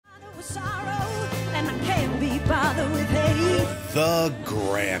The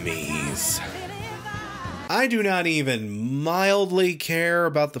Grammys. I do not even mildly care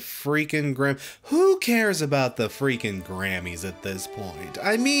about the freaking Who cares about the freaking Grammys at this point?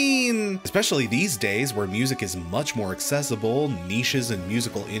 I mean, especially these days where music is much more accessible, niches and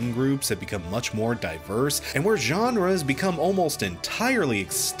musical in-groups have become much more diverse, and where genres become almost entirely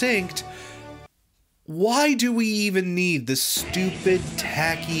extinct. Why do we even need this stupid,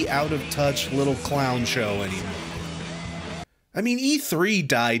 tacky, out-of-touch little clown show anymore? I mean, E3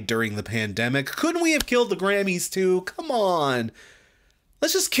 died during the pandemic. Couldn't we have killed the Grammys too? Come on.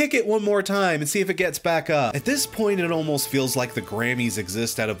 Let's just kick it one more time and see if it gets back up. At this point, it almost feels like the Grammys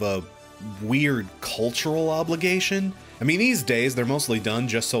exist out of a weird cultural obligation. I mean, these days, they're mostly done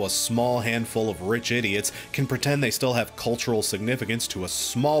just so a small handful of rich idiots can pretend they still have cultural significance to a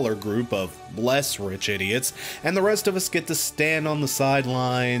smaller group of less rich idiots, and the rest of us get to stand on the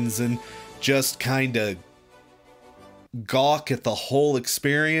sidelines and just kinda gawk at the whole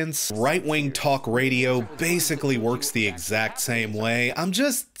experience. Right-wing talk radio basically works the exact same way. I'm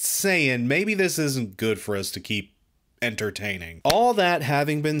just saying, maybe this isn't good for us to keep entertaining. All that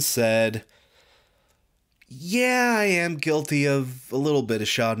having been said, yeah, I am guilty of a little bit of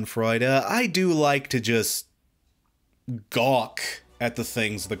schadenfreude. I do like to just gawk at the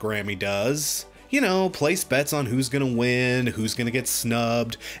things the Grammy does. You know, place bets on who's gonna win, who's gonna get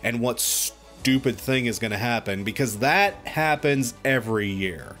snubbed, and what stupid thing is gonna happen, because that happens every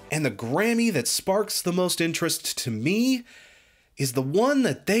year. And the Grammy that sparks the most interest to me is the one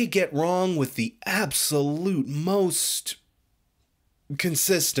that they get wrong with the absolute most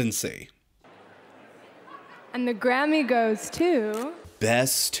consistency. And the Grammy goes to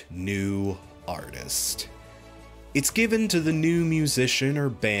Best New Artist. It's given to the new musician or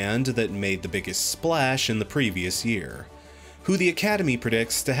band that made the biggest splash in the previous year, who the Academy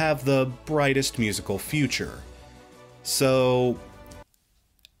predicts to have the brightest musical future. So,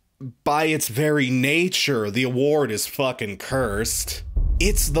 by its very nature, the award is fucking cursed.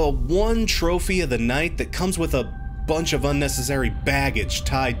 It's the one trophy of the night that comes with a bunch of unnecessary baggage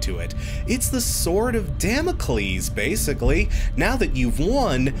tied to it. It's the sword of Damocles, basically. Now that you've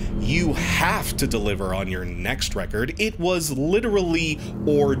won, you have to deliver on your next record. It was literally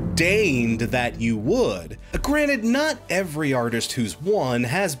ordained that you would. Granted, not every artist who's won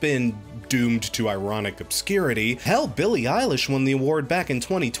has been doomed to ironic obscurity. Hell, Billie Eilish won the award back in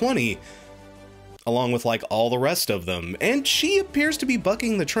 2020. Along with like all the rest of them, and she appears to be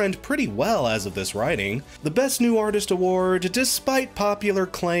bucking the trend pretty well as of this writing. The Best New Artist Award, despite popular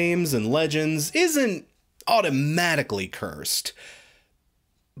claims and legends, isn't automatically cursed.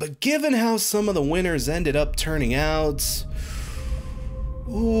 But given how some of the winners ended up turning out,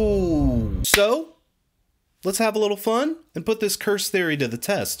 ooh. So, let's have a little fun and put this curse theory to the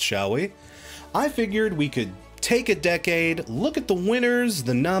test, shall we? I figured we could take a decade, look at the winners,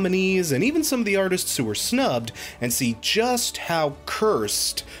 the nominees, and even some of the artists who were snubbed, and see just how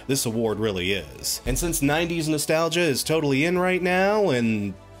cursed this award really is. And since 90s nostalgia is totally in right now,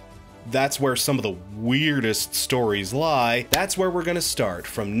 and that's where some of the weirdest stories lie, that's where we're gonna start,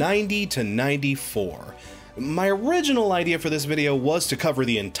 from 90 to 94. My original idea for this video was to cover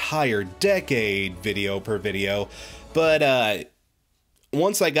the entire decade video per video, but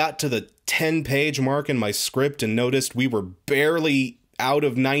once I got to the 10-page mark in my script and noticed we were barely out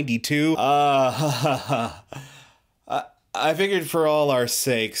of 92, I figured for all our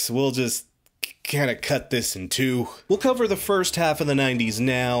sakes, we'll just kind of cut this in two. We'll cover the first half of the 90s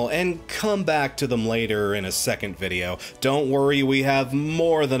now, and come back to them later in a second video. Don't worry, we have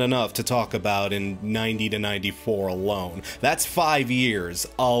more than enough to talk about in 90 to 94 alone. That's 5 years.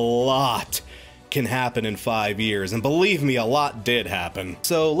 A lot can happen in 5 years, and believe me, a lot did happen.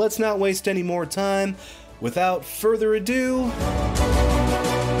 So let's not waste any more time. Without further ado,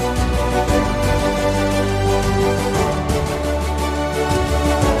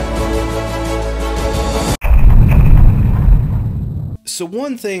 so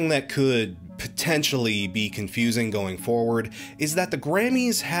one thing that could potentially be confusing going forward is that the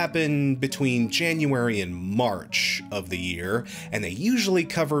Grammys happen between January and March of the year, and they usually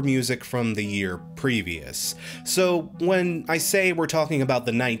cover music from the year previous. So when I say we're talking about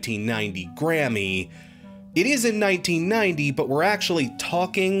the 1990 Grammy, it is in 1990, but we're actually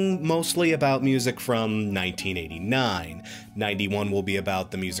talking mostly about music from 1989. 91 will be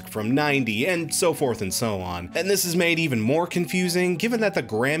about the music from 90, and so forth and so on. And this is made even more confusing, given that the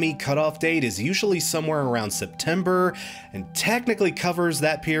Grammy cutoff date is usually somewhere around September, and technically covers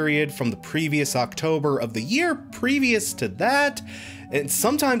that period from the previous October of the year previous to that. And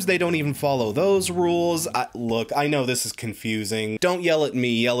sometimes they don't even follow those rules. Look, I know this is confusing. Don't yell at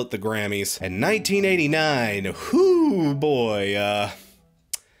me, yell at the Grammys. And 1989, whoo boy,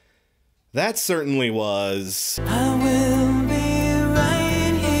 that certainly was. I will be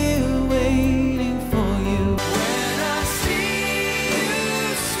right here waiting for you. When I see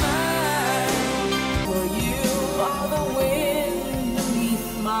you smile, for you are the wind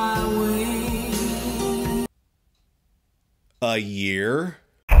beneath my wings. A year?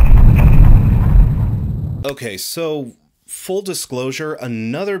 Okay, so full disclosure,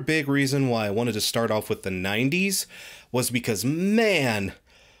 another big reason why I wanted to start off with the 90s was because, man,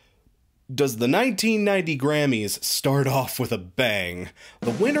 does the 1990 Grammys start off with a bang.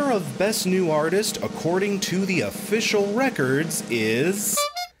 The winner of Best New Artist, according to the official records, is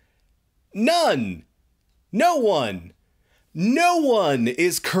none. No one. No one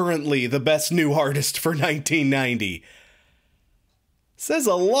is currently the Best New Artist for 1990. Says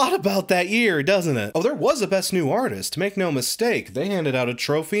a lot about that year, doesn't it? Oh, there was a Best New Artist, make no mistake. They handed out a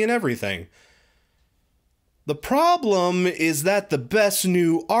trophy and everything. The problem is that the Best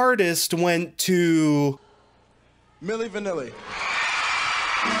New Artist went to Milli Vanilli.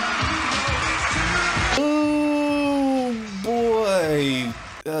 Oh boy.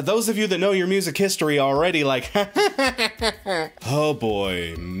 Those of you that know your music history already, like, oh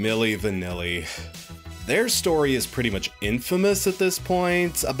boy, Milli Vanilli. Their story is pretty much infamous at this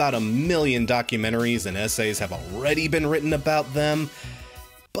point. About 1 million documentaries and essays have already been written about them.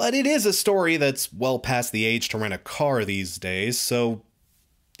 But it is a story that's well past the age to rent a car these days, so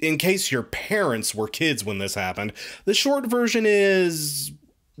in case your parents were kids when this happened, the short version is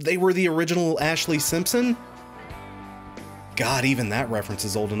they were the original Ashley Simpson. God, even that reference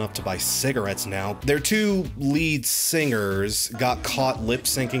is old enough to buy cigarettes now. Their two lead singers got caught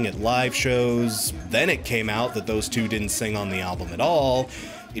lip-syncing at live shows. Then it came out that those two didn't sing on the album at all.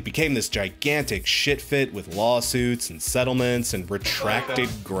 It became this gigantic shit fit with lawsuits and settlements and retracted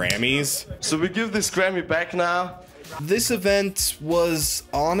Grammys. So we give this Grammy back now? This event was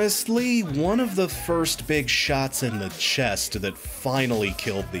honestly one of the first big shots in the chest that finally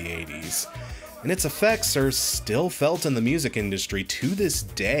killed the 80s. And its effects are still felt in the music industry to this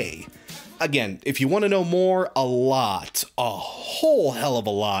day. Again, if you want to know more, a whole hell of a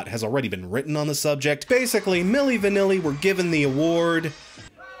lot has already been written on the subject. Basically, Milli Vanilli were given the award,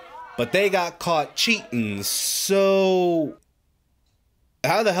 but they got caught cheating, so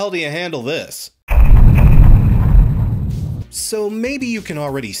how the hell do you handle this? So maybe you can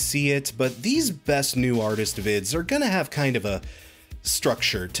already see it, but these Best New Artist vids are gonna have kind of a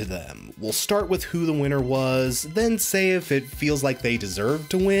structure to them. We'll start with who the winner was, then say if it feels like they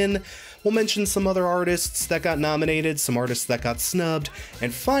deserved to win. We'll mention some other artists that got nominated, some artists that got snubbed,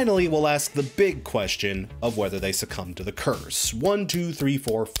 and finally we'll ask the big question of whether they succumbed to the curse. 1, 2, 3,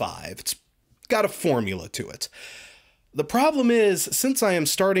 4, 5. It's got a formula to it. The problem is, since I am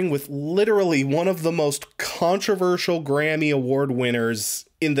starting with literally one of the most controversial Grammy Award winners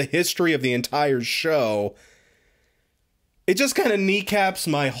in the history of the entire show, it just kind of kneecaps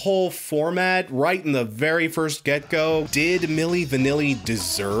my whole format right in the very first get-go. Did Milli Vanilli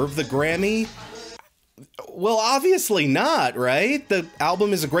deserve the Grammy? Well, obviously not, right? The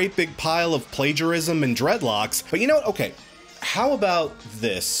album is a great big pile of plagiarism and dreadlocks. But you know what? Okay, how about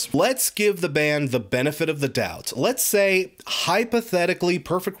this? Let's give the band the benefit of the doubt. Let's say, hypothetically,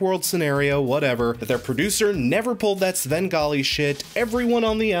 perfect world scenario, whatever, that their producer never pulled that Svengali shit, everyone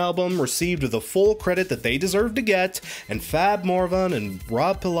on the album received the full credit that they deserved to get, and Fab Morvan and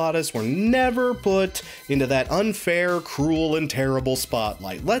Rob Pilatus were never put into that unfair, cruel, and terrible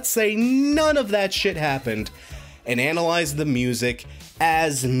spotlight. Let's say none of that shit happened, and analyze the music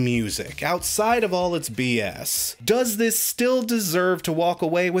as music, outside of all its BS. Does this still deserve to walk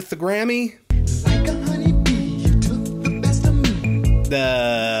away with the Grammy? Like a honeybee, you took the best of me.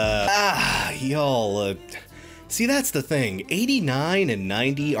 Y'all, see, that's the thing. 89 and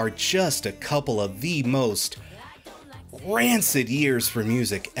 90 are just a couple of the most rancid years for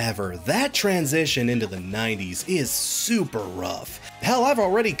music ever. That transition into the 90s is super rough. Hell, I've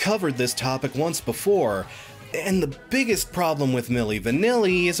already covered this topic once before. And the biggest problem with Milli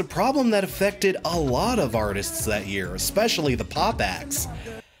Vanilli is a problem that affected a lot of artists that year, especially the pop acts.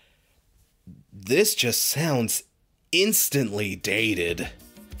 This just sounds instantly dated.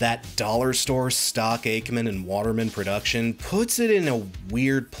 That dollar store stock Aikman and Waterman production puts it in a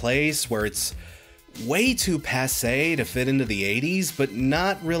weird place where it's way too passé to fit into the 80s, but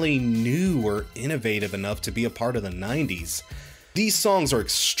not really new or innovative enough to be a part of the 90s. These songs are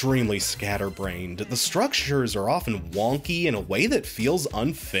extremely scatterbrained. The structures are often wonky in a way that feels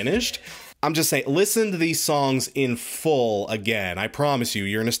unfinished. I'm just saying, listen to these songs in full again. I promise you,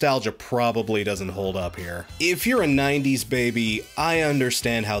 your nostalgia probably doesn't hold up here. If you're a 90s baby, I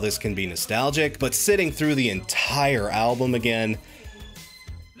understand how this can be nostalgic, but sitting through the entire album again,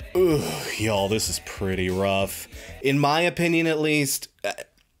 ugh, y'all, this is pretty rough. In my opinion, at least,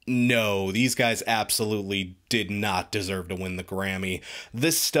 no, these guys absolutely did not deserve to win the Grammy.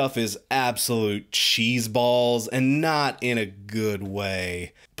 This stuff is absolute cheeseballs, and not in a good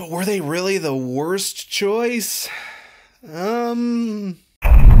way. But were they really the worst choice?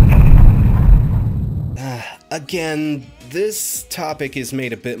 Again, this topic is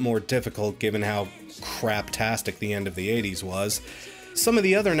made a bit more difficult given how craptastic the end of the 80s was. Some of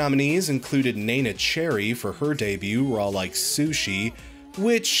the other nominees included Neneh Cherry for her debut, Raw Like Sushi,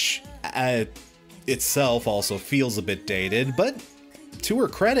 which itself also feels a bit dated, but to her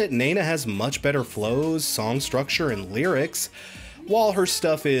credit, Neneh has much better flows, song structure, and lyrics. While her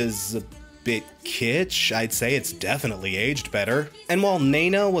stuff is a bit kitsch, I'd say it's definitely aged better. And while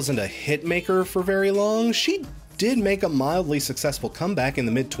Neneh wasn't a hitmaker for very long, she did make a mildly successful comeback in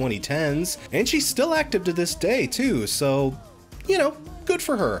the mid-2010s, and she's still active to this day too, so, you know, good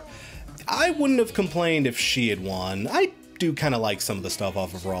for her. I wouldn't have complained if she had won. I do kind of like some of the stuff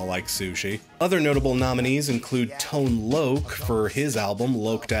off of Raw Like Sushi. Other notable nominees include Tone Loc for his album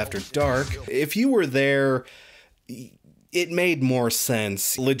Loked After Dark. If you were there, it made more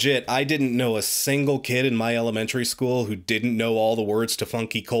sense. Legit, I didn't know a single kid in my elementary school who didn't know all the words to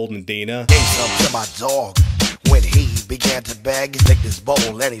Funky Cold Medina. Gave some to my dog when he began to beg. He licked his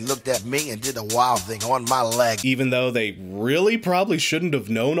bowl and he looked at me and did a wild thing on my leg. Even though they really probably shouldn't have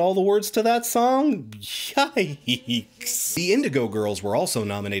known all the words to that song? Yikes. The Indigo Girls were also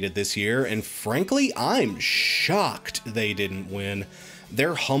nominated this year, and frankly, I'm shocked they didn't win.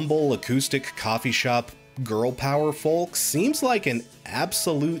 Their humble acoustic coffee shop girl power folk seems like an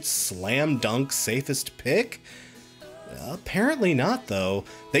absolute slam dunk safest pick. Apparently not, though.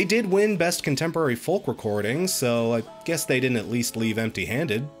 They did win Best Contemporary Folk Recording, so I guess they didn't at least leave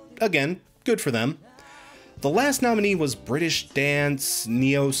empty-handed. Again, good for them. The last nominee was British dance,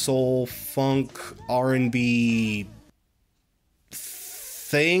 neo-soul, funk, R&B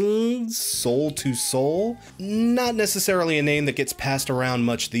things, Soul to Soul. Not necessarily a name that gets passed around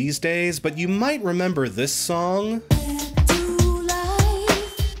much these days, but you might remember this song.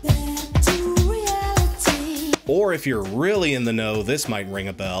 Or if you're really in the know, this might ring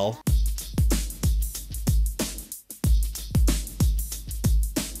a bell.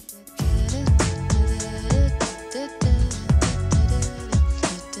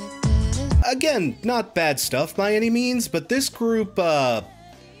 Again, not bad stuff by any means, but this group,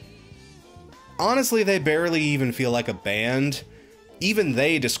 honestly, they barely even feel like a band. Even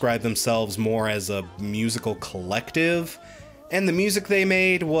they describe themselves more as a musical collective. And the music they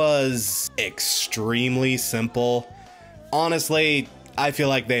made was extremely simple. Honestly, I feel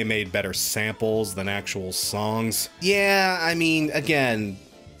like they made better samples than actual songs. Yeah, I mean, again,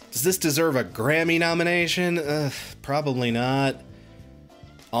 does this deserve a Grammy nomination? Probably not.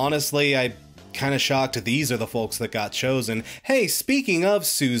 Honestly, I'm kind of shocked these are the folks that got chosen. Hey, speaking of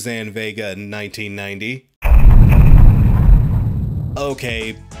Suzanne Vega in 1990.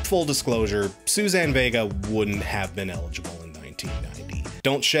 Okay, full disclosure, Suzanne Vega wouldn't have been eligible in 1990.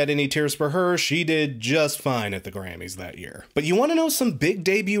 Don't shed any tears for her, she did just fine at the Grammys that year. But you want to know some big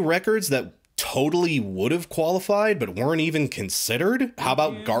debut records that totally would have qualified but weren't even considered? How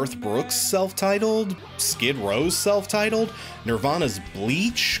about Garth Brooks' self-titled, Skid Row's self-titled, Nirvana's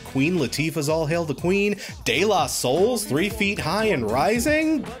Bleach, Queen Latifah's All Hail the Queen, De La Soul's 3 Feet High and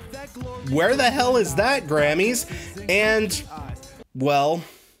Rising? Where the hell is that, Grammys? And, well,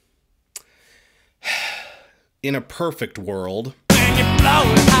 in a perfect world,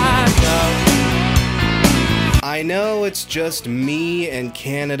 I know it's just me and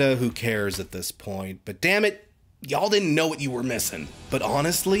Canada who cares at this point, but damn it, y'all didn't know what you were missing. But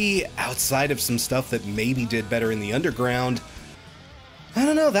honestly, outside of some stuff that maybe did better in the underground, I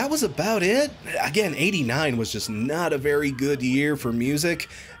don't know, that was about it. Again, 89 was just not a very good year for music,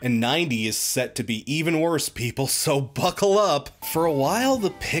 and 90 is set to be even worse, people, so buckle up. For a while,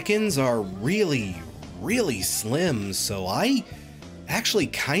 the pickings are really slim, so I actually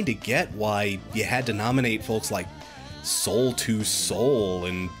kind of get why you had to nominate folks like Soul to Soul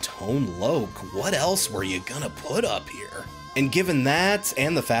and Tone Loc. What else were you gonna put up here? And given that,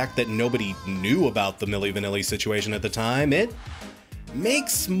 and the fact that nobody knew about the Milli Vanilli situation at the time, it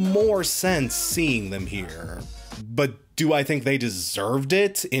makes more sense seeing them here. But do I think they deserved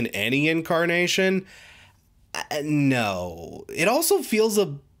it in any incarnation? No. It also feels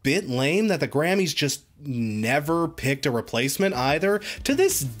a bit lame that the Grammys just never picked a replacement either. To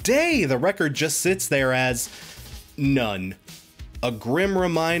this day, the record just sits there as none. A grim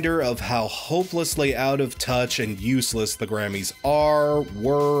reminder of how hopelessly out of touch and useless the Grammys are,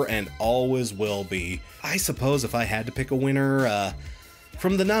 were, and always will be. I suppose if I had to pick a winner,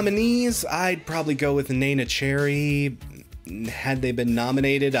 from the nominees, I'd probably go with Nena Cherry. Had they been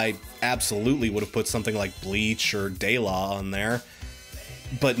nominated, I absolutely would have put something like Bleach or De La on there.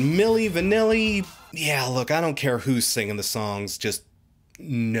 But Milli Vanilli, yeah, look, I don't care who's singing the songs, just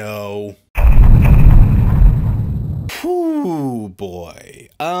no. Whew, boy.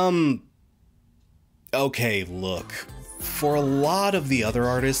 Okay, look. For a lot of the other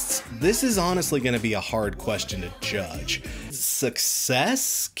artists, this is honestly going to be a hard question to judge.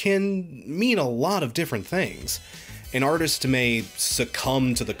 Success can mean a lot of different things. An artist may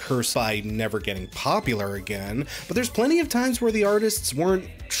succumb to the curse by never getting popular again, but there's plenty of times where the artists weren't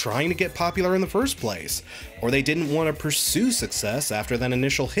trying to get popular in the first place, or they didn't want to pursue success after that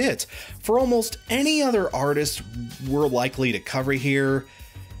initial hit. For almost any other artist we're likely to cover here,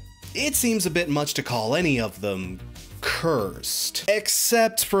 it seems a bit much to call any of them cursed.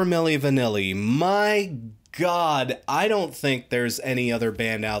 Except for Milli Vanilli. My God, I don't think there's any other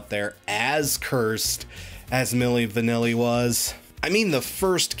band out there as cursed as Milli Vanilli was. I mean, the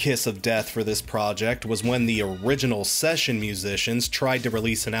first kiss of death for this project was when the original session musicians tried to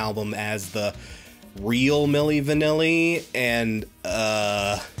release an album as the real Milli Vanilli, and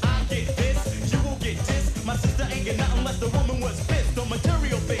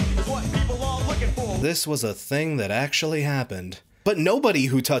this was a thing that actually happened. But nobody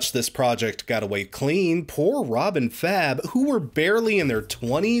who touched this project got away clean. Poor Rob and Fab, who were barely in their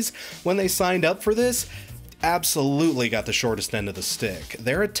 20s when they signed up for this, absolutely got the shortest end of the stick.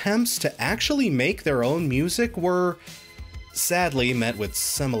 Their attempts to actually make their own music were sadly met with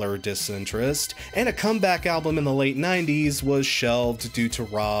similar disinterest, and a comeback album in the late 90s was shelved due to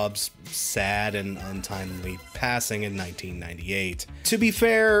Rob's sad and untimely passing in 1998. To be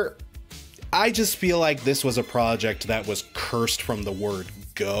fair, I just feel like this was a project that was cursed from the word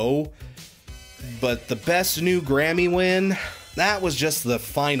go, but the best new Grammy win, that was just the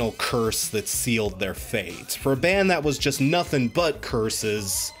final curse that sealed their fate. For a band that was just nothing but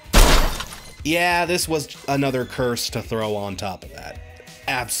curses, yeah, this was another curse to throw on top of that.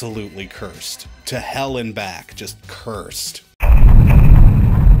 Absolutely cursed. To hell and back, just cursed.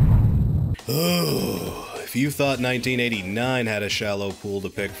 Ooh, if you thought 1989 had a shallow pool to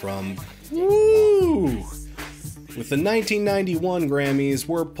pick from, woo! With the 1991 Grammys,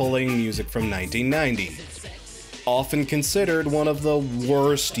 we're pulling music from 1990. Often considered one of the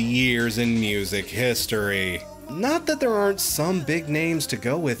worst years in music history. Not that there aren't some big names to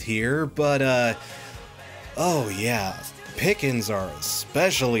go with here, but oh yeah, pickings are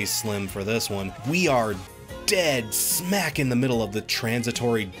especially slim for this one. We are dead smack in the middle of the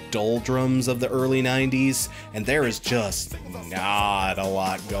transitory doldrums of the early 90s, and there is just not a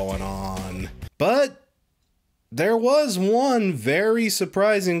lot going on. But there was one very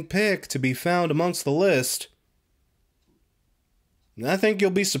surprising pick to be found amongst the list. I think you'll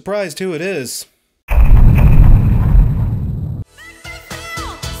be surprised who it is.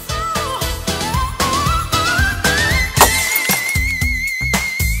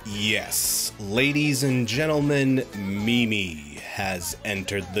 Yes, ladies and gentlemen, Mimi has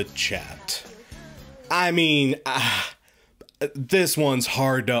entered the chat. I mean, this one's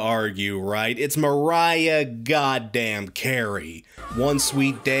hard to argue, right? It's Mariah goddamn Carey. One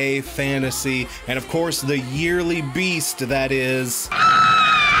Sweet Day, Fantasy, and of course the yearly beast that is...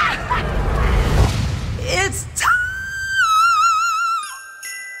 It's time!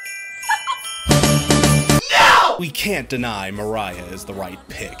 No! We can't deny Mariah is the right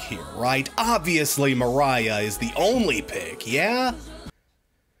pick here, right? Obviously Mariah is the only pick, yeah?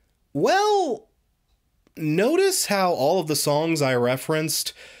 Well, notice how all of the songs I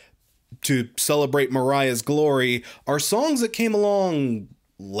referenced to celebrate Mariah's glory are songs that came along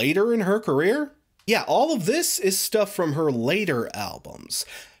later in her career? Yeah, all of this is stuff from her later albums.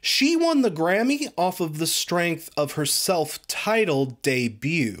 She won the Grammy off of the strength of her self-titled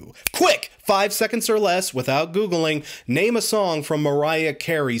debut. Quick, 5 seconds or less, without Googling, name a song from Mariah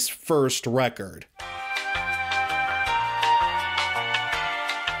Carey's first record.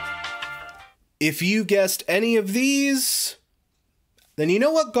 If you guessed any of these, then you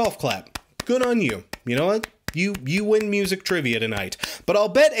know what? Golf clap. Good on you. You know what? You win music trivia tonight. But I'll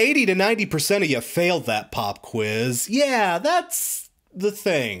bet 80 to 90% of you failed that pop quiz. Yeah, that's the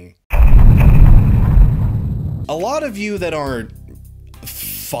thing. A lot of you that aren't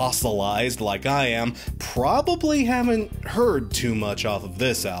fossilized like I am probably haven't heard too much off of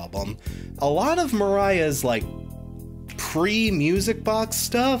this album. A lot of Mariah's, like, pre-music box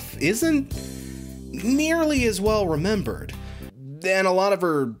stuff isn't nearly as well remembered. And a lot of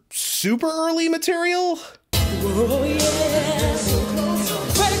her super early material? Oh, yes.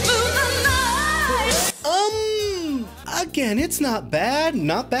 Again, it's not bad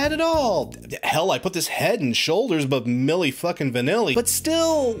at all. Hell, I put this Head and Shoulders above Milli fucking Vanilli, but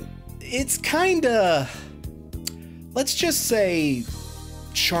still, it's kinda, let's just say,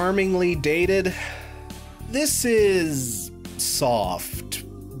 charmingly dated. This is soft,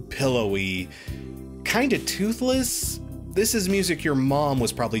 pillowy, kinda toothless. This is music your mom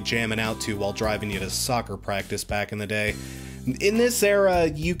was probably jamming out to while driving you to soccer practice back in the day. In this era,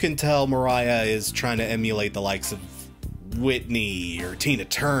 you can tell Mariah is trying to emulate the likes of Whitney or Tina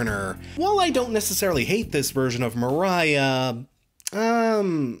Turner. While I don't necessarily hate this version of Mariah, I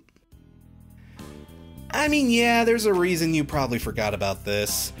mean, yeah, there's a reason you probably forgot about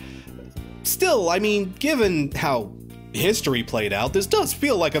this. Still, I mean, given how history played out, this does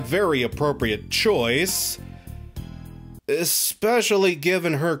feel like a very appropriate choice. Especially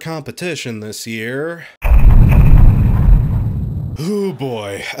given her competition this year. Oh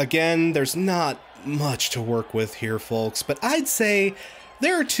boy, again, there's not much to work with here, folks, but I'd say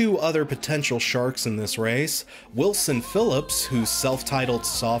there are two other potential sharks in this race. Wilson Phillips, whose self-titled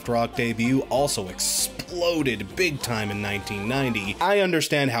soft rock debut also exploded big time in 1990. I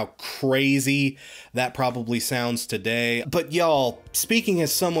understand how crazy that probably sounds today, but y'all, speaking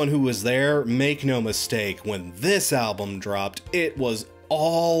as someone who was there, make no mistake, when this album dropped, it was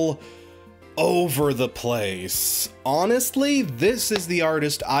all over the place. Honestly, this is the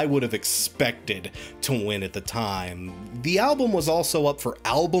artist I would have expected to win at the time. The album was also up for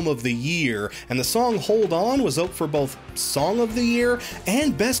Album of the Year, and the song Hold On was up for both Song of the Year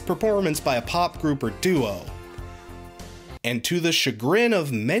and Best Performance by a Pop Group or Duo. And to the chagrin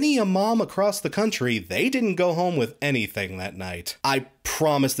of many a mom across the country, they didn't go home with anything that night. I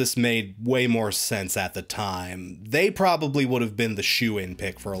promise this made way more sense at the time. They probably would have been the shoe-in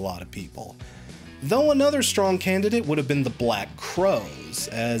pick for a lot of people. Though another strong candidate would have been the Black Crowes,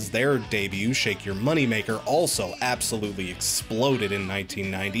 as their debut, Shake Your Moneymaker, also absolutely exploded in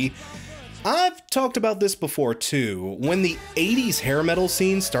 1990. I've talked about this before too. When the 80s hair metal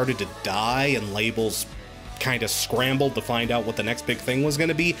scene started to die and labels kind of scrambled to find out what the next big thing was going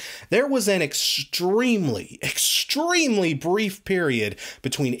to be, there was an extremely brief period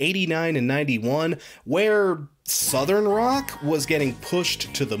between 89 and 91 where Southern rock was getting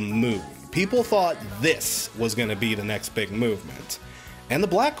pushed to the moon. People thought this was going to be the next big movement. And the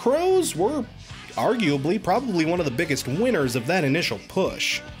Black Crowes were arguably probably one of the biggest winners of that initial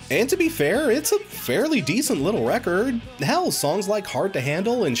push. And to be fair, it's a fairly decent little record. Hell, songs like Hard to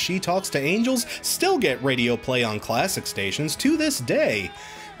Handle and She Talks to Angels still get radio play on classic stations to this day.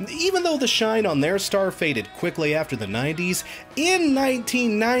 Even though the shine on their star faded quickly after the 90s, in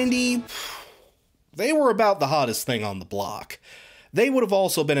 1990, they were about the hottest thing on the block. They would have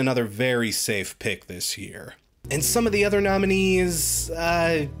also been another very safe pick this year. And some of the other nominees,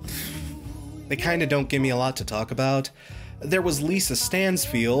 they kinda don't give me a lot to talk about. There was Lisa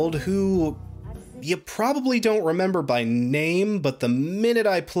Stansfield, who you probably don't remember by name, but the minute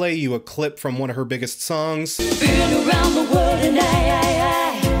I play you a clip from one of her biggest songs, Been around the world and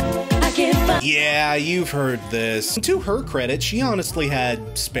I can't find. Yeah, you've heard this. To her credit, she honestly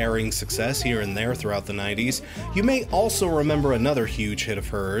had sparing success here and there throughout the 90s. You may also remember another huge hit of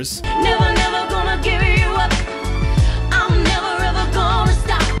hers. Never gonna give you up. I'm never ever gonna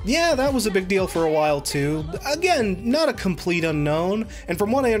stop. Yeah, that was a big deal for a while too. Again, not a complete unknown, and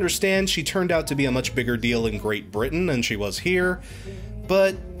from what I understand, she turned out to be a much bigger deal in Great Britain than she was here.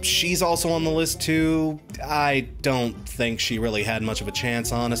 But she's also on the list too. I don't think she really had much of a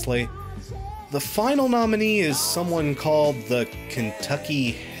chance, honestly. The final nominee is someone called the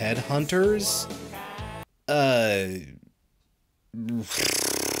Kentucky Headhunters.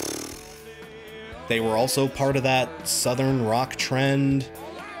 They were also part of that Southern rock trend.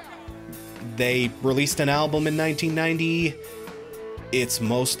 They released an album in 1990. It's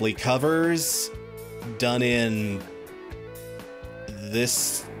mostly covers, done in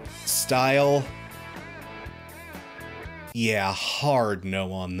this style. Yeah, hard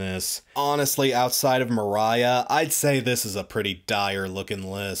no on this. Honestly, outside of Mariah, I'd say this is a pretty dire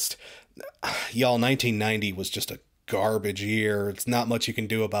looking list. Y'all, 1990 was just a garbage year. It's not much you can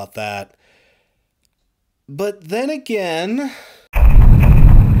do about that. But then again,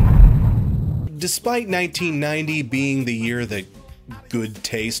 despite 1990 being the year that good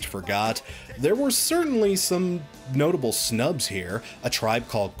taste forgot, there were certainly some notable snubs here. A Tribe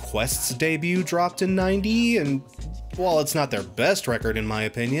Called Quest's debut dropped in '90, and while it's not their best record in my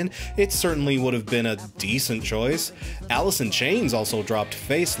opinion, it certainly would have been a decent choice. Alice in Chains also dropped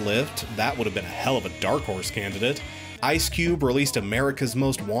Facelift. That would have been a hell of a dark horse candidate. Ice Cube released America's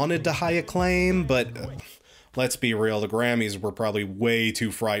Most Wanted to high acclaim, but let's be real, the Grammys were probably way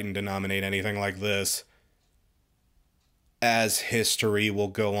too frightened to nominate anything like this, as history will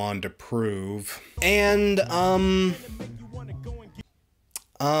go on to prove. And,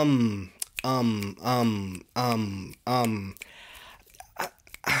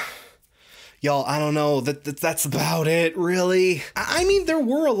 y'all, I don't know, that's about it, really. I mean, there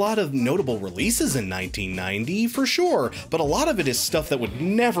were a lot of notable releases in 1990, for sure, but a lot of it is stuff that would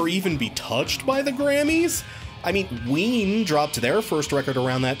never even be touched by the Grammys. I mean, Ween dropped their first record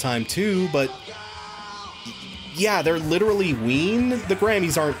around that time too, but yeah, they're literally Ween. The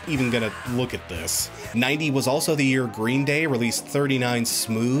Grammys aren't even gonna look at this. 90 was also the year Green Day released 39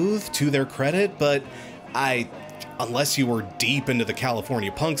 Smooth, to their credit, but unless you were deep into the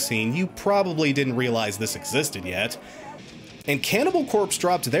California punk scene, you probably didn't realize this existed yet. And Cannibal Corpse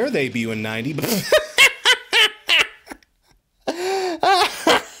dropped their debut in 90, but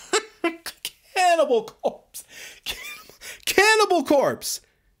Cannibal Corpse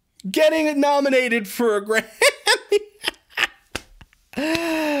getting nominated for a Grammy.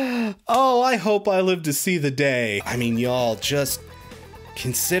 Oh, I hope I live to see the day. I mean, y'all, just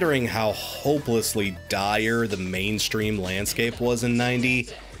considering how hopelessly dire the mainstream landscape was in '90,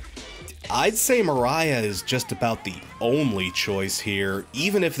 I'd say Mariah is just about the only choice here,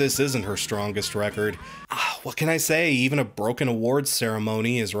 even if this isn't her strongest record. What can I say? Even a broken awards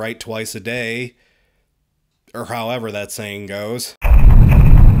ceremony is right twice a day. Or however that saying goes.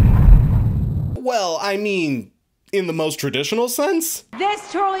 Well, I mean, in the most traditional sense? This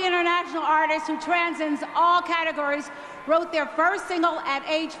truly international artist who transcends all categories wrote their first single at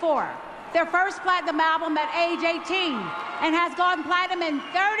age 4, their first platinum album at age 18, and has gone platinum in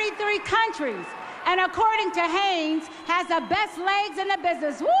 33 countries. And according to Haynes, has the best legs in the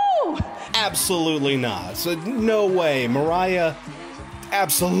business. Woo! Absolutely not. So, no way. Mariah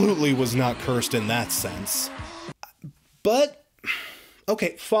absolutely was not cursed in that sense. But,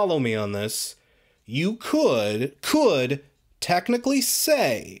 okay, follow me on this. You could technically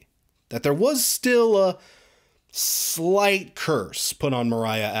say that there was still a slight curse put on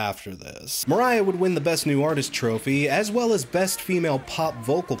Mariah after this. Mariah would win the Best New Artist trophy, as well as Best Female Pop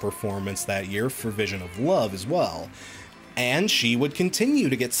Vocal Performance that year for Vision of Love as well. And she would continue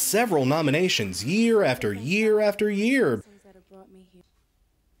to get several nominations year after year after year.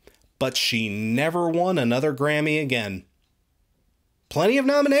 But she never won another Grammy again. Plenty of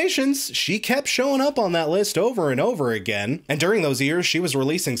nominations. She kept showing up on that list over and over again. And during those years, she was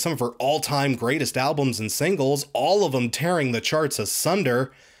releasing some of her all-time greatest albums and singles, all of them tearing the charts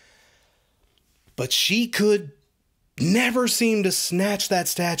asunder. But she could never seem to snatch that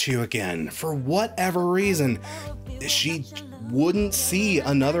statue again. For whatever reason, she wouldn't see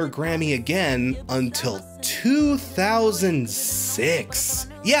another Grammy again until 2006.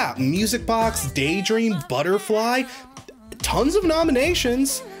 Yeah, Music Box, Daydream, Butterfly, tons of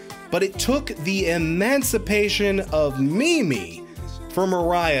nominations, but it took the emancipation of Mimi for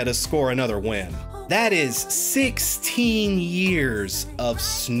Mariah to score another win. That is 16 years of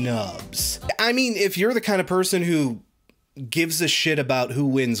snubs. I mean, if you're the kind of person who gives a shit about who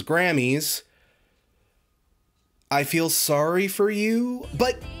wins Grammys, I feel sorry for you,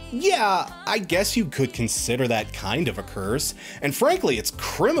 but yeah, I guess you could consider that kind of a curse. And frankly, it's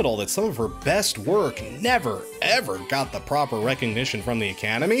criminal that some of her best work never, ever got the proper recognition from the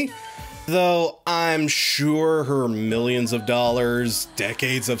Academy. Though I'm sure her millions of dollars,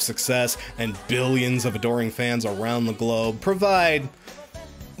 decades of success, and billions of adoring fans around the globe provide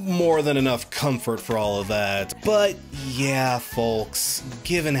more than enough comfort for all of that. But yeah, folks,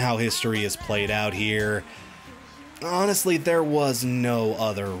 given how history is played out here, honestly, there was no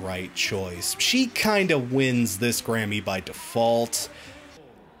other right choice. She kinda wins this Grammy by default.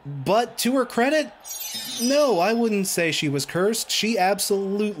 But to her credit, no, I wouldn't say she was cursed. She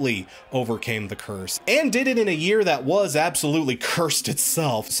absolutely overcame the curse. And did it in a year that was absolutely cursed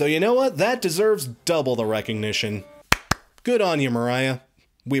itself. So you know what? That deserves double the recognition. Good on you, Mariah.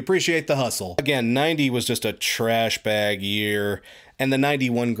 We appreciate the hustle. Again, 90 was just a trash bag year, and the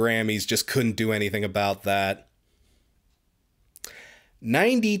 91 Grammys just couldn't do anything about that.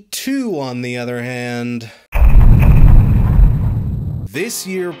 92, on the other hand, this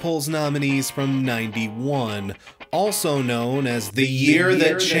year pulls nominees from 91, also known as the year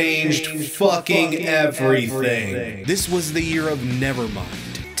that changed fucking everything. This was the year of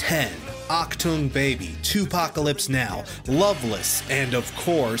Nevermind, 10, Achtung Baby, Tupacalypse Now, Loveless, and of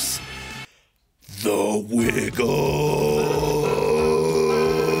course, The Wiggles.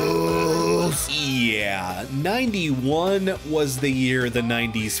 Yeah, 91 was the year the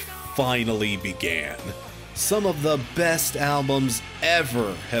 90s finally began. Some of the best albums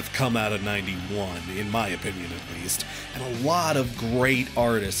ever have come out of 91, in my opinion at least, and a lot of great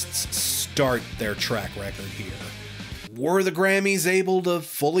artists start their track record here. Were the Grammys able to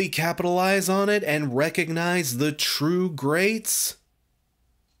fully capitalize on it and recognize the true greats?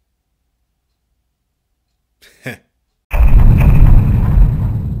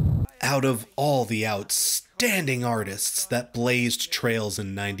 Out of all the outstanding artists that blazed trails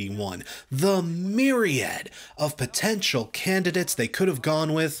in 91, the myriad of potential candidates they could have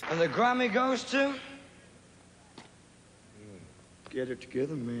gone with, And the Grammy goes to? Get it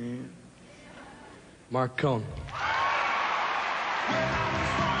together, man. Mark Cohn.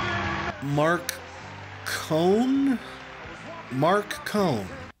 Mark Cohn? Mark Cohn.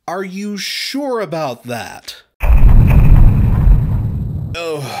 Are you sure about that?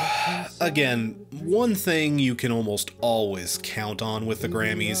 Oh, again, one thing you can almost always count on with the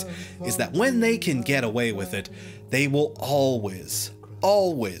Grammys is that when they can get away with it, they will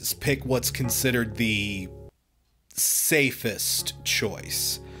always pick what's considered the safest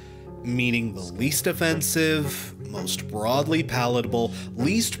choice. Meaning the least offensive, most broadly palatable,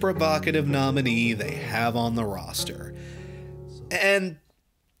 least provocative nominee they have on the roster. And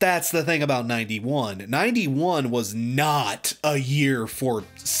that's the thing about 91. 91 was not a year for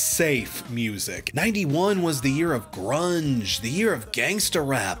safe music. 91 was the year of grunge, the year of gangsta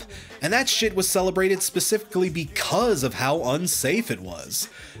rap, and that shit was celebrated specifically because of how unsafe it was.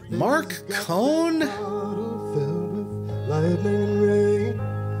 Mark Cohn? Lightning and rain,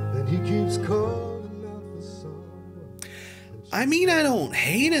 and he keeps calling out for someone. I mean, I don't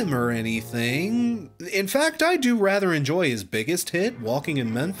hate him or anything. In fact, I do rather enjoy his biggest hit, Walking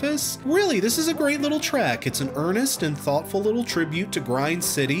in Memphis. Really, this is a great little track. It's an earnest and thoughtful little tribute to Grind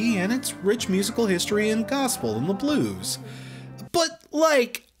City and its rich musical history and gospel and the blues. But,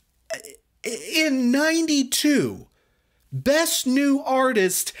 like, in 92, Best New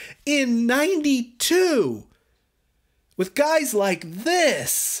Artist in 92, with guys like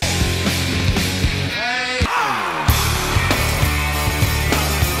this.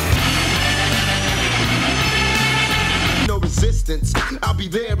 No resistance, I'll be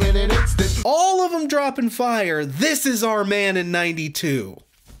there in an instant. All of them dropping fire. This is our man in 92.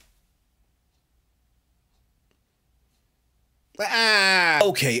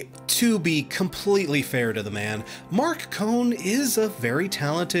 Okay, to be completely fair to the man, Mark Cohn is a very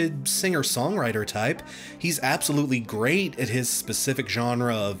talented singer-songwriter type. He's absolutely great at his specific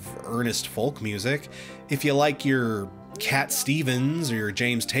genre of earnest folk music. If you like your Cat Stevens or your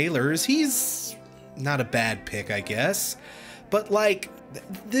James Taylors, he's not a bad pick, I guess. But like,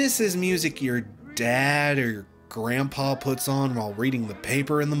 this is music your dad or your grandpa puts on while reading the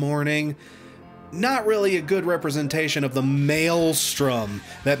paper in the morning. Not really a good representation of the maelstrom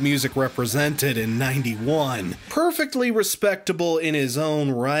that music represented in 91. Perfectly respectable in his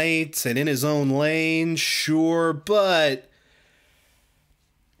own right and in his own lane, sure, but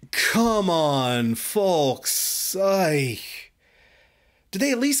come on, folks. Did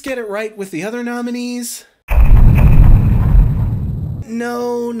they at least get it right with the other nominees?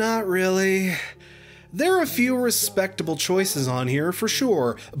 No, not really. There are a few respectable choices on here, for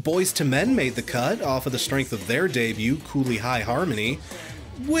sure. Boyz II Men made the cut off of the strength of their debut, Cooley High Harmony,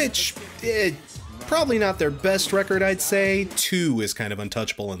 which, probably not their best record, I'd say. 2 is kind of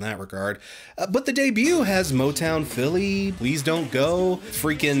untouchable in that regard. But the debut has Motown Philly, Please Don't Go,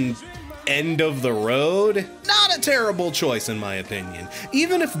 freaking End of the Road. Not a terrible choice in my opinion.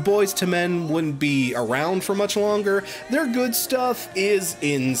 Even if Boyz II Men wouldn't be around for much longer, their good stuff is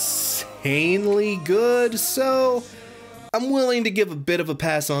insanely good, so I'm willing to give a bit of a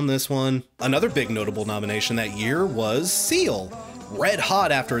pass on this one. Another big notable nomination that year was Seal, red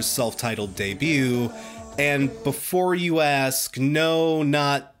hot after his self-titled debut. And before you ask, no,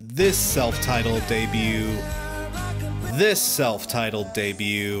 not this self-titled debut. This self-titled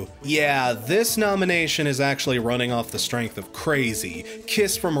debut. Yeah, this nomination is actually running off the strength of Crazy.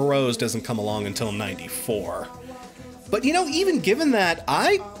 Kiss from a Rose doesn't come along until 94. But you know, even given that,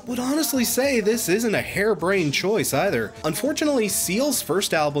 I would honestly say this isn't a harebrained choice either. Unfortunately, Seal's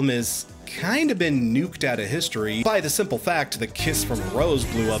first album is kind of been nuked out of history by the simple fact that Kiss from a Rose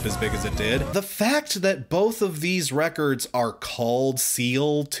blew up as big as it did. The fact that both of these records are called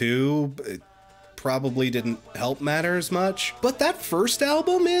Seal too, probably didn't help matters much. But that first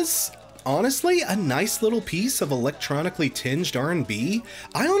album is honestly a nice little piece of electronically tinged R&B.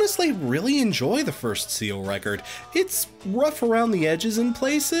 I honestly really enjoy the first Seal record. It's rough around the edges in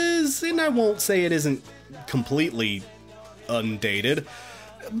places, and I won't say it isn't completely undated,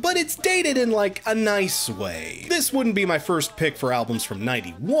 but it's dated in like a nice way. This wouldn't be my first pick for albums from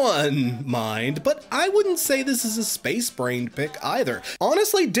 '91, mind, but I wouldn't say this is a space-brained pick either.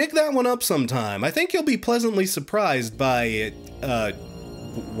 Honestly, dig that one up sometime. I think you'll be pleasantly surprised by it.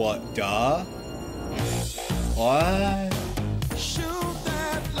 What, duh? What?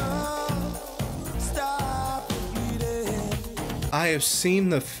 I have seen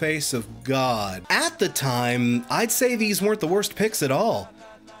the face of God. At the time, I'd say these weren't the worst picks at all.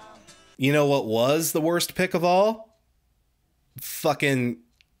 You know what was the worst pick of all? Fucking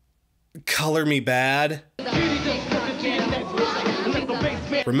Color Me Bad.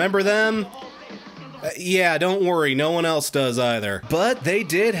 Remember them? Yeah, don't worry, no one else does either. But they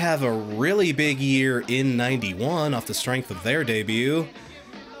did have a really big year in '91 off the strength of their debut.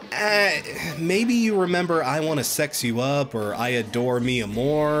 Maybe you remember I Wanna Sex You Up or I Adore Me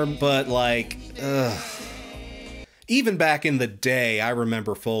More, but like, even back in the day, I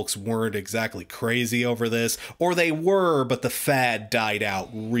remember folks weren't exactly crazy over this, or they were, but the fad died out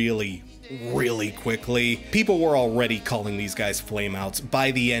really quickly. People were already calling these guys flameouts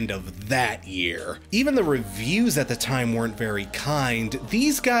by the end of that year. Even the reviews at the time weren't very kind.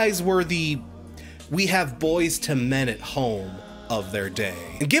 These guys were the "we have boys to men at home" of their day.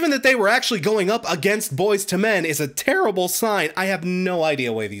 And given that they were actually going up against Boys to Men is a terrible sign. I have no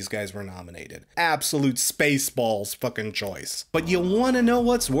idea why these guys were nominated. Absolute Spaceballs fucking choice. But you wanna know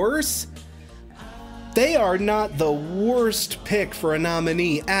what's worse? They are not the worst pick for a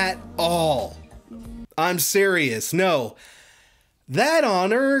nominee at all. I'm serious, no. That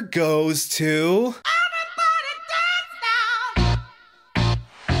honor goes to...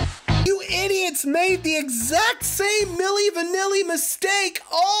 You idiots made the exact same Milli Vanilli mistake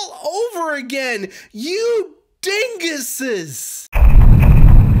all over again! You dinguses!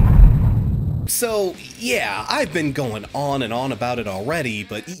 So, yeah, I've been going on and on about it already,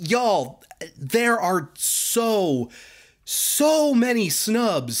 but y'all, there are so many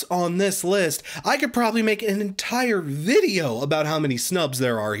snubs on this list. I could probably make an entire video about how many snubs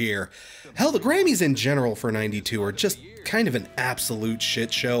there are here. Hell, the Grammys in general for '92 are just kind of an absolute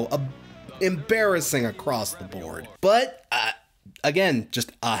shit show. Embarrassing across the board. But, again,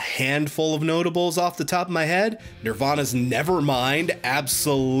 just a handful of notables off the top of my head. Nirvana's Nevermind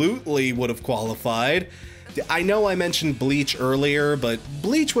absolutely would have qualified. I know I mentioned Bleach earlier, but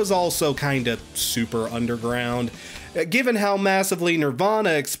Bleach was also kinda super underground. Given how massively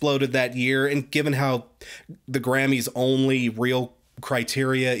Nirvana exploded that year, and given how the Grammys' only real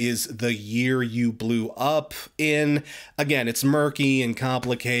criteria is the year you blew up in, again, it's murky and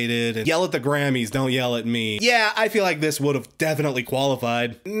complicated, and yell at the Grammys, don't yell at me. Yeah, I feel like this would have definitely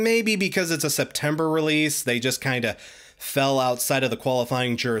qualified. Maybe because it's a September release, they just kinda fell outside of the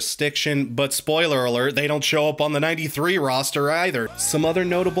qualifying jurisdiction, but spoiler alert, they don't show up on the '93 roster either. Some other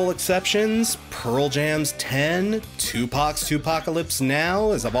notable exceptions: Pearl Jam's 10, Tupac's Tupacalypse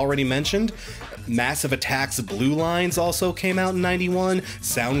Now, as I've already mentioned. Massive Attack's Blue Lines also came out in '91.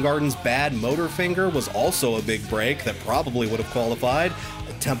 Soundgarden's Bad Motorfinger was also a big break that probably would have qualified.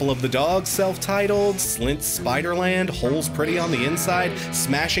 Temple of the Dog, self-titled, Slint's Spiderland, Holes Pretty on the Inside,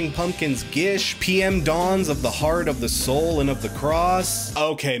 Smashing Pumpkins' Gish, PM Dawn's Of the Heart, of the Soul, and of the Cross.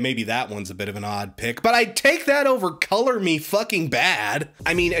 Okay, maybe that one's a bit of an odd pick, but I'd take that over Color Me Fucking Bad.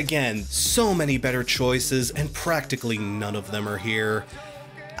 I mean, again, so many better choices, and practically none of them are here.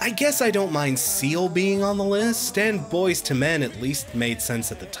 I guess I don't mind Seal being on the list, and Boys to Men at least made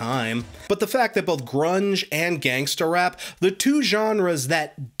sense at the time. But the fact that both grunge and gangsta rap, the two genres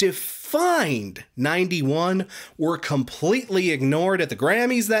that defined '91, were completely ignored at the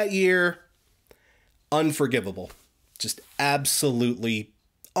Grammys that year, unforgivable. Just absolutely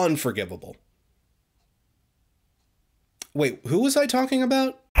unforgivable. Wait, who was I talking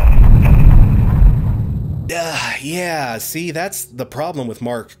about? Yeah, see, that's the problem with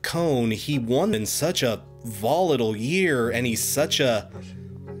Mark Cohn. He won in such a volatile year, and he's such a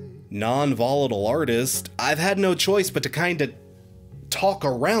non-volatile artist. I've had no choice but to kind of talk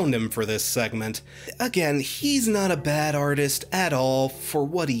around him for this segment. Again, he's not a bad artist at all for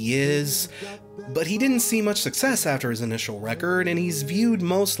what he is, but he didn't see much success after his initial record, and he's viewed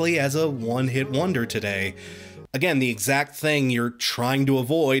mostly as a one-hit wonder today. Again, the exact thing you're trying to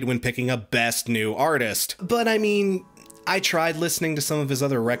avoid when picking a best new artist. But I mean, I tried listening to some of his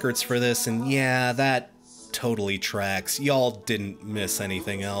other records for this, and yeah, that totally tracks. Y'all didn't miss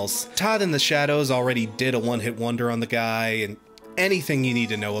anything else. Todd in the Shadows already did a one-hit wonder on the guy, and anything you need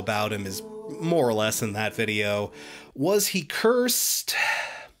to know about him is more or less in that video. Was he cursed?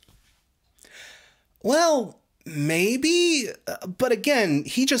 Well, maybe, but again,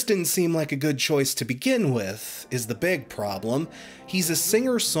 he just didn't seem like a good choice to begin with, is the big problem. He's a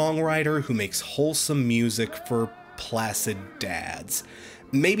singer-songwriter who makes wholesome music for placid dads.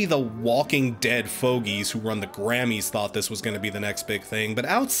 Maybe the Walking Dead fogies who run the Grammys thought this was going to be the next big thing, but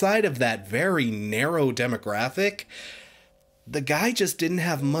outside of that very narrow demographic, the guy just didn't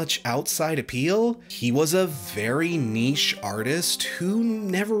have much outside appeal. He was a very niche artist who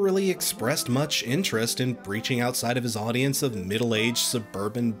never really expressed much interest in breaching outside of his audience of middle-aged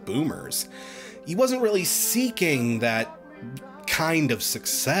suburban boomers. He wasn't really seeking that kind of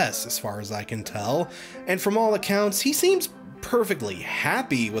success, as far as I can tell, and from all accounts, he seems perfectly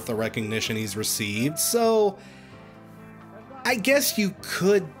happy with the recognition he's received, so I guess you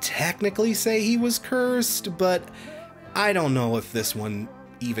could technically say he was cursed, but I don't know if this one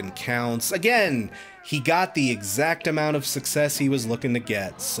even counts. Again, he got the exact amount of success he was looking to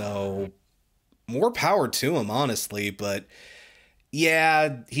get, so more power to him, honestly, but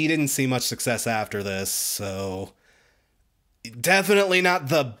yeah, he didn't see much success after this, so definitely not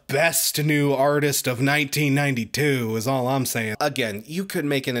the best new artist of 1992 is all I'm saying. Again, you could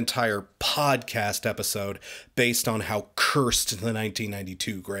make an entire podcast episode based on how cursed the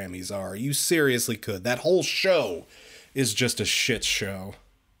 1992 Grammys are. You seriously could. That whole show is just a shit show.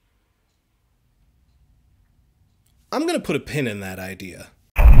 I'm gonna put a pin in that idea.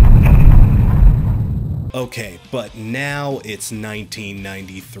 Okay, but now it's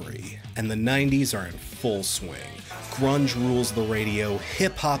 1993, and the 90s are in full swing. Grunge rules the radio,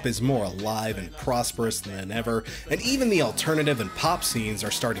 hip-hop is more alive and prosperous than ever, and even the alternative and pop scenes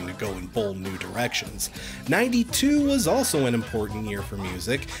are starting to go in bold new directions. 92 was also an important year for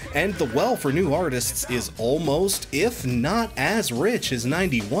music, and the well for new artists is almost, if not as rich as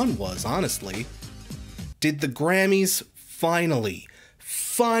 91 was, honestly. Did the Grammys finally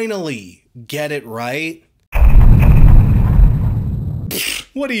get it right?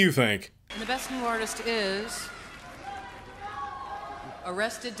 What do you think? And the best new artist is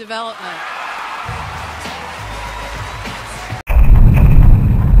Arrested Development.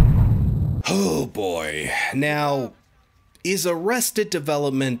 Oh boy. Now, is Arrested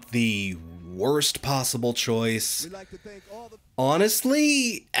Development the worst possible choice?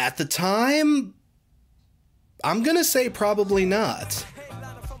 Honestly, at the time, I'm gonna say probably not.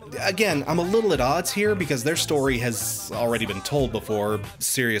 Again, I'm a little at odds here because their story has already been told before.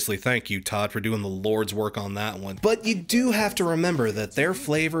 Seriously, thank you, Todd, for doing the Lord's work on that one. But you do have to remember that their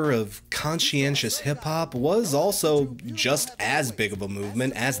flavor of conscientious hip-hop was also just as big of a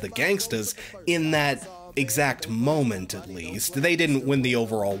movement as the Gangstas in that exact moment, at least. They didn't win the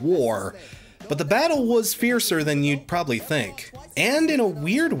overall war, but the battle was fiercer than you'd probably think. And in a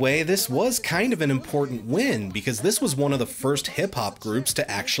weird way, this was kind of an important win, because this was one of the first hip-hop groups to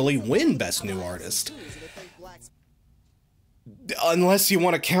actually win Best New Artist. Unless you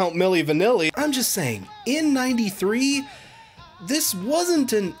want to count Milli Vanilli. I'm just saying, in 93, this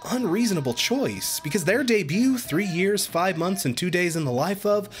wasn't an unreasonable choice, because their debut, 3 years, 5 months, and 2 days in the life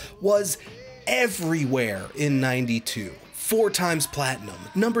of, was everywhere in 92. 4 times platinum,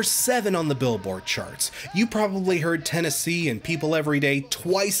 number 7 on the Billboard charts. You probably heard Tennessee and People Every Day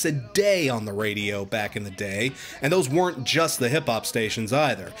twice a day on the radio back in the day, and those weren't just the hip-hop stations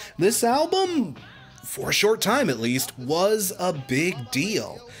either. This album, for a short time at least, was a big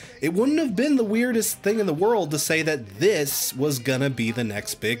deal. It wouldn't have been the weirdest thing in the world to say that this was gonna be the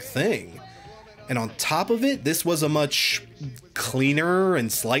next big thing. And on top of it, this was a much cleaner and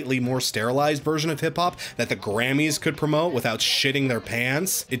slightly more sterilized version of hip-hop that the Grammys could promote without shitting their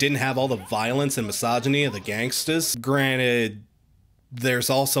pants. It didn't have all the violence and misogyny of the Gangstas. Granted, there's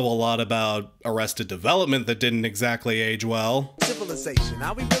also a lot about Arrested Development that didn't exactly age well. Civilization,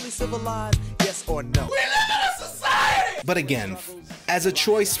 are we really civilized? Yes or no? We live in a society! But again, as a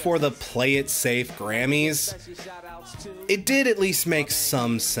choice for the Play It Safe Grammys, it did at least make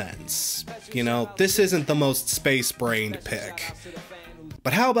some sense. You know, this isn't the most space-brained pick.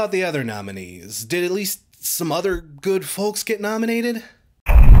 But how about the other nominees? Did at least some other good folks get nominated?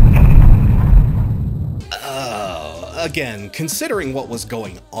 Again, considering what was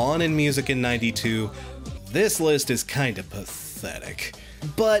going on in music in 92, this list is kind of pathetic.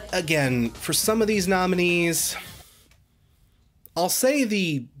 But again, for some of these nominees, I'll say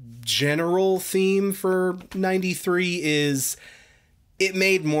the general theme for 93 is it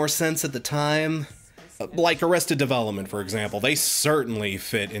made more sense at the time. Like Arrested Development, for example, they certainly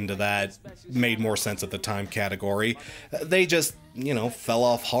fit into that made more sense at the time category. They just you know, fell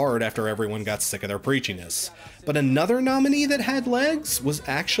off hard after everyone got sick of their preachiness. But another nominee that had legs was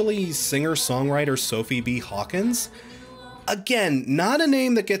actually singer-songwriter Sophie B. Hawkins. Again, not a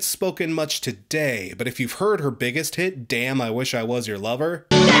name that gets spoken much today, but if you've heard her biggest hit, Damn, I Wish I Was Your Lover.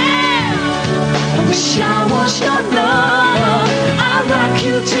 I wish I was your lover. I'll rock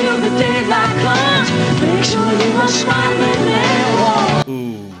you till the daylight comes. Make sure you are smiling and warm.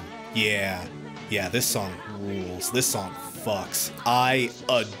 Ooh, yeah. Yeah, this song rules. This song fucks. I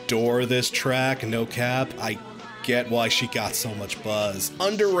adore this track, no cap. I get why she got so much buzz.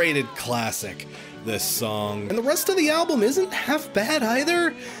 Underrated classic, this song. And the rest of the album isn't half bad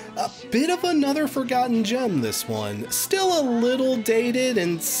either. A bit of another forgotten gem, this one. Still a little dated,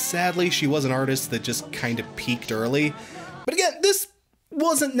 and sadly she was an artist that just kind of peaked early. But again, this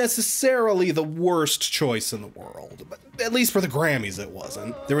wasn't necessarily the worst choice in the world, but at least for the Grammys it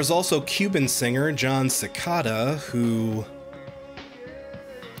wasn't. There was also Cuban singer John Cicada, who...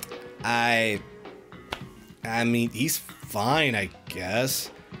 I mean, he's fine, I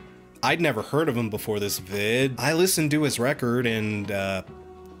guess. I'd never heard of him before this vid. I listened to his record and,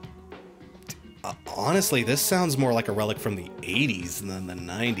 honestly, this sounds more like a relic from the 80s than the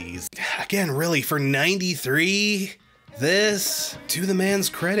 90s. Again, really, for 93, this, to the man's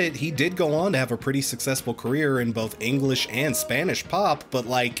credit, he did go on to have a pretty successful career in both English and Spanish pop, but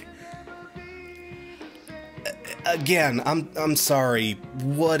like, again, I'm sorry,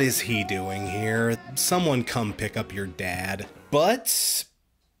 what is he doing here? Someone come pick up your dad. But,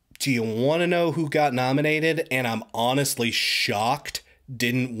 do you want to know who got nominated and I'm honestly shocked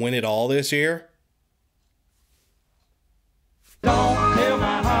didn't win it all this year? Don't kill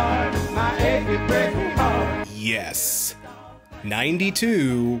my heart, my achy breaking heart. Yes.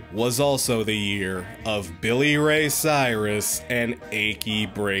 92 was also the year of Billy Ray Cyrus and Achy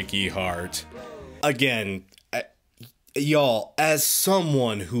Breaky Heart. Again, y'all, as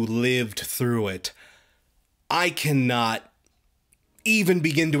someone who lived through it, I cannot even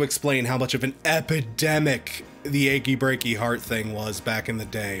begin to explain how much of an epidemic the Achy Breaky Heart thing was back in the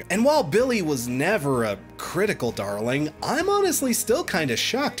day. And while Billy was never a critical darling, I'm honestly still kinda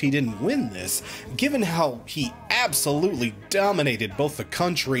shocked he didn't win this, given how he absolutely dominated both the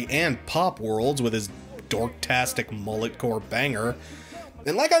country and pop worlds with his dorktastic mulletcore banger.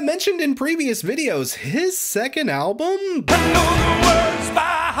 And like I mentioned in previous videos, his second album... I know the words by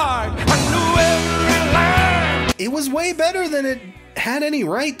heart, I knew every line. It was way better than it had any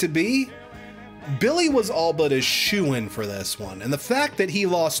right to be. Billy was all but a shoo-in for this one, and the fact that he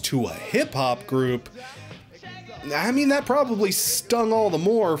lost to a hip-hop group, I mean, that probably stung all the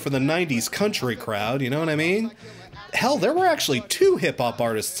more for the 90s country crowd, you know what I mean? Hell, there were actually 2 hip-hop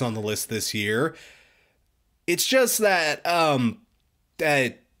artists on the list this year. It's just that,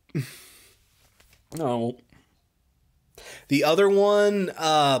 no. The other one,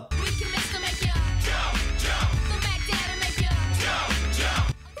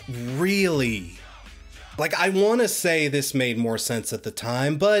 really? Like, I want to say this made more sense at the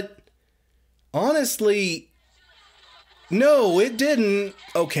time, but honestly, no, it didn't.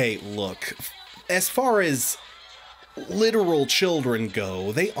 Okay, look, as far as literal children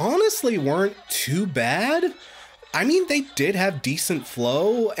go, they honestly weren't too bad. I mean, they did have decent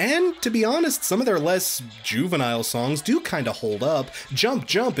flow, and to be honest, some of their less juvenile songs do kind of hold up. Jump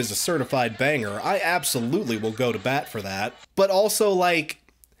Jump is a certified banger. I absolutely will go to bat for that. But also, like,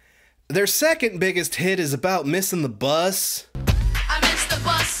 their second biggest hit is about missing the bus. I missed the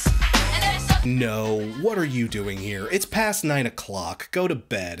bus. No, what are you doing here? It's past 9 o'clock. Go to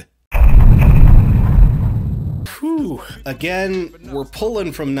bed. Whew. Again, we're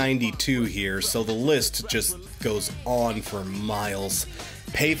pulling from 92 here, so the list just goes on for miles.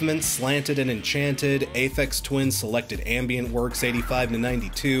 Pavement, Slanted and Enchanted, Aphex Twin Selected Ambient Works 85 to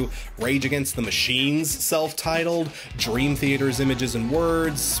 92, Rage Against the Machines self-titled, Dream Theater's Images and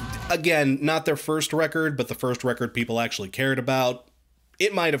Words. Again, not their first record, but the first record people actually cared about.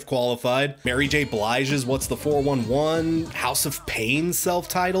 It might have qualified. Mary J. Blige's What's the 411, House of Pain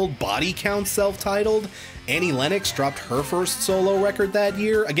self-titled, Body Count self-titled. Annie Lennox dropped her first solo record that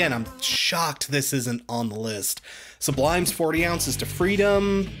year. Again, I'm shocked this isn't on the list. Sublime's 40 Ounces to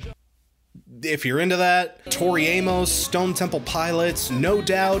Freedom, if you're into that. Tori Amos, Stone Temple Pilots, No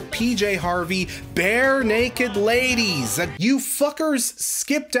Doubt, PJ Harvey, Bare Naked Ladies. You fuckers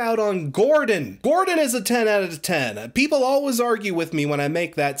skipped out on Gordon. Gordon is a 10 out of 10. People always argue with me when I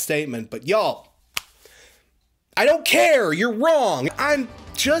make that statement, but y'all, I don't care, you're wrong. I'm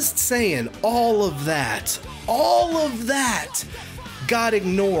just saying all of that got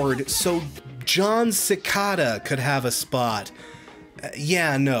ignored so John Cicada could have a spot.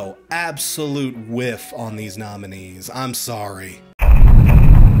 Yeah, no, absolute whiff on these nominees. I'm sorry.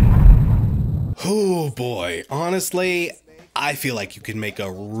 Oh boy, honestly, I feel like you can make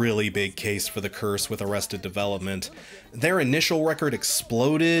a really big case for the curse with Arrested Development. Their initial record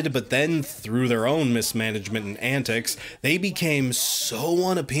exploded, but then through their own mismanagement and antics, they became so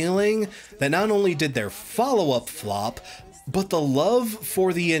unappealing that not only did their follow-up flop, but the love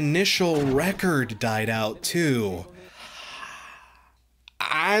for the initial record died out too.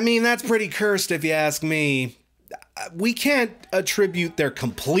 I mean, that's pretty cursed if you ask me. We can't attribute their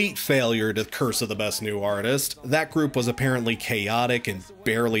complete failure to Curse of the Best New Artist. That group was apparently chaotic and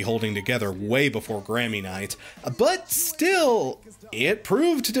barely holding together way before Grammy night. But still, it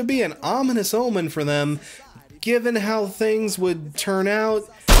proved to be an ominous omen for them, given how things would turn out.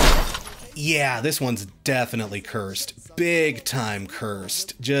 Yeah, this one's definitely cursed. Big time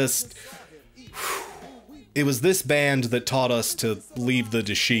cursed. Just... It was this band that taught us to leave the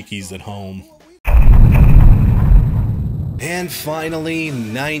dashikis at home. And finally,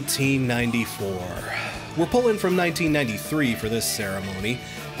 1994. We're pulling from 1993 for this ceremony,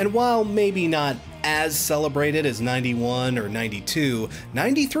 and while maybe not as celebrated as 91 or 92,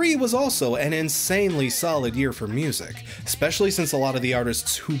 93 was also an insanely solid year for music, especially since a lot of the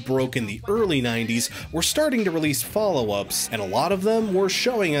artists who broke in the early 90s were starting to release follow-ups, and a lot of them were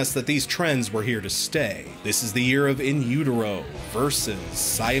showing us that these trends were here to stay. This is the year of In Utero, Versus,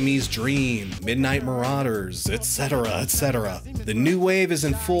 Siamese Dream, Midnight Marauders, etc., etc. The new wave is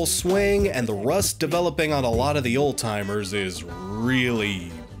in full swing, and the rust developing on a lot of the old-timers is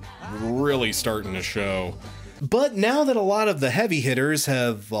really starting to show. But now that a lot of the heavy hitters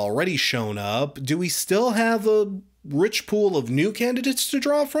have already shown up, do we still have a rich pool of new candidates to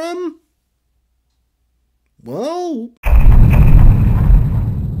draw from? Well...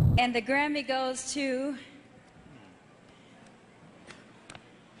 And the Grammy goes to...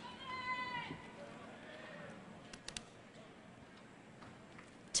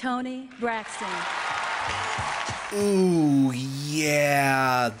 Toni Braxton. Ooh,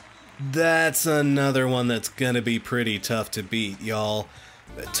 yeah. That's another one that's gonna be pretty tough to beat, y'all.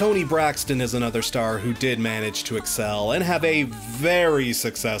 Toni Braxton is another star who did manage to excel and have a very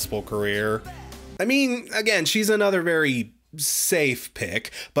successful career. I mean, again, she's another very safe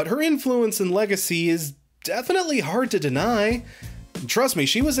pick, but her influence and legacy is definitely hard to deny. Trust me,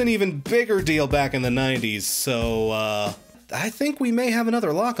 she was an even bigger deal back in the 90s, so, I think we may have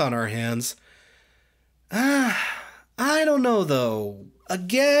another lock on our hands. I don't know, though.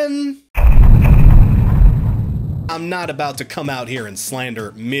 Again, I'm not about to come out here and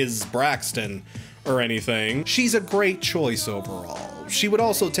slander Ms. Braxton or anything. She's a great choice overall. She would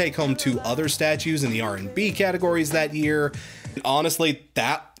also take home 2 other statues in the R&B categories that year. Honestly,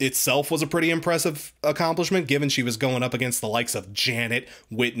 that itself was a pretty impressive accomplishment, given she was going up against the likes of Janet,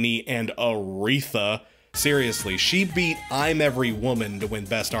 Whitney, and Aretha. Seriously, she beat I'm Every Woman to win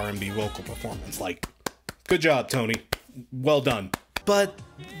Best R&B Vocal Performance. Like, good job, Toni. Well done. But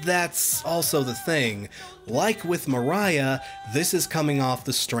that's also the thing. Like with Mariah, this is coming off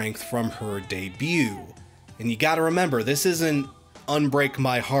the strength from her debut. And you gotta remember, this isn't Unbreak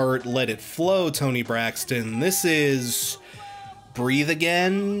My Heart, Let It Flow, Toni Braxton. This is Breathe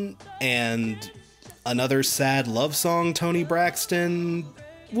Again and another sad love song, Toni Braxton,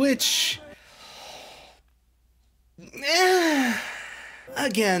 which...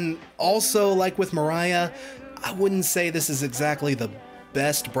 Again, also like with Mariah, I wouldn't say this is exactly the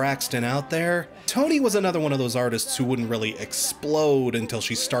best Braxton out there. Toni was another one of those artists who wouldn't really explode until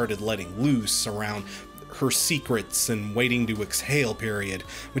she started letting loose around her secrets and waiting to exhale period,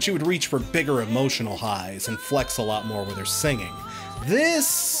 when she would reach for bigger emotional highs and flex a lot more with her singing.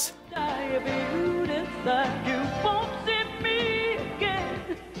 This...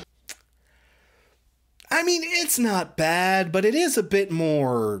 I mean, it's not bad, but it is a bit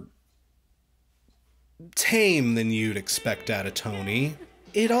more tame than you'd expect out of Toni.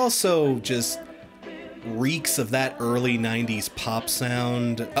 It also just reeks of that early 90s pop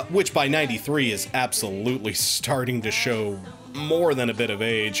sound, which by 93 is absolutely starting to show more than a bit of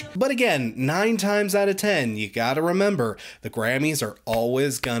age. But again, 9 times out of 10, you gotta remember, the Grammys are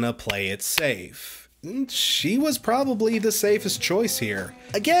always gonna play it safe. She was probably the safest choice here.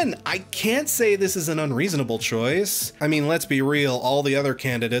 Again, I can't say this is an unreasonable choice. I mean, let's be real, all the other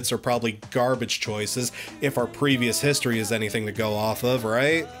candidates are probably garbage choices, if our previous history is anything to go off of,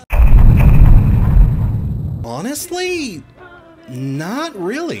 right? Honestly, not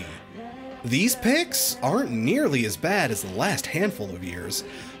really. These picks aren't nearly as bad as the last handful of years.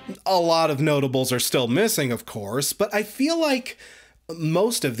 A lot of notables are still missing, of course, but I feel like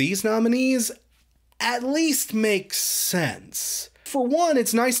most of these nominees at least make sense. For one,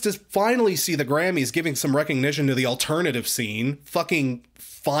 it's nice to finally see the Grammys giving some recognition to the alternative scene. Fucking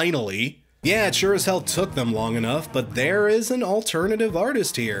finally. Yeah, it sure as hell took them long enough, but there is an alternative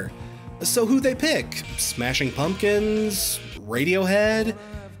artist here. So who they pick? Smashing Pumpkins? Radiohead?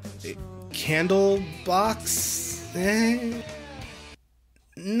 Candlebox?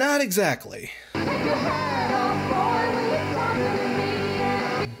 Not exactly.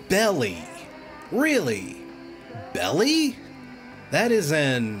 Belly. Really? Belly? That is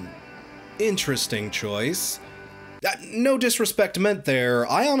an interesting choice. No disrespect meant there,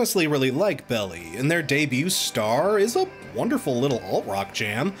 I honestly really like Belly, and their debut Star is a wonderful little alt-rock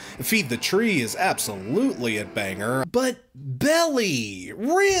jam. Feed the Tree is absolutely a banger, but Belly,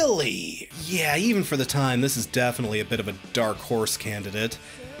 really? Yeah, even for the time, this is definitely a bit of a dark horse candidate.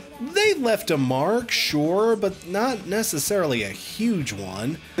 They left a mark, sure, but not necessarily a huge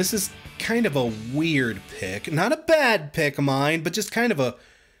one. This is kind of a weird pick. Not a bad pick, mind, but just kind of a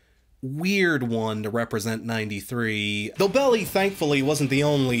weird one to represent 93. Though Belly, thankfully, wasn't the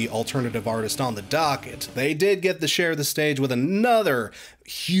only alternative artist on the docket. They did get to share the stage with another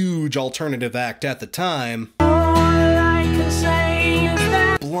huge alternative act at the time.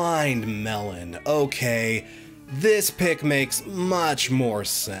 Blind Melon. Okay, this pick makes much more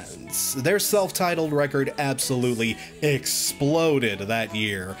sense. Their self-titled record absolutely exploded that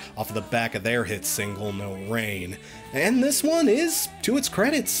year off the back of their hit single, No Rain. And this one is, to its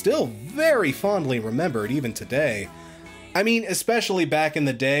credit, still very fondly remembered even today. I mean, especially back in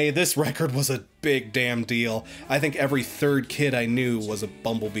the day, this record was a big damn deal. I think every third kid I knew was a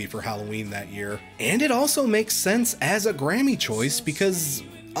Bumblebee for Halloween that year. And it also makes sense as a Grammy choice because,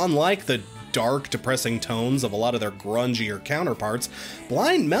 unlike the dark, depressing tones of a lot of their grungier counterparts,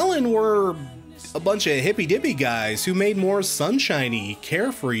 Blind Melon were a bunch of hippy-dippy guys who made more sunshiny,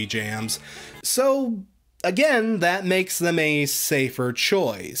 carefree jams. So again, that makes them a safer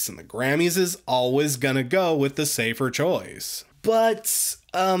choice, and the Grammys is always gonna go with the safer choice. But,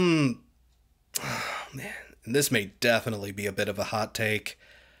 man, this may definitely be a bit of a hot take.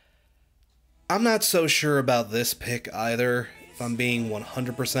 I'm not so sure about this pick either, if I'm being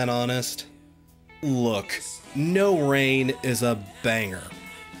 100% honest. Look, No Rain is a banger.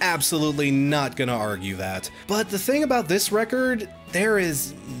 Absolutely not gonna argue that. But the thing about this record, there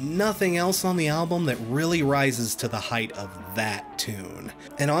is nothing else on the album that really rises to the height of that tune.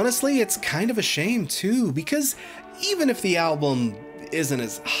 And honestly, it's kind of a shame too, because even if the album isn't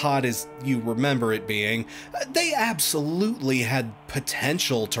as hot as you remember it being, they absolutely had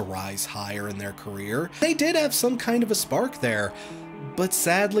potential to rise higher in their career. They did have some kind of a spark there. But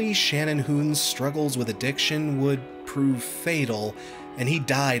sadly, Shannon Hoon's struggles with addiction would prove fatal, and he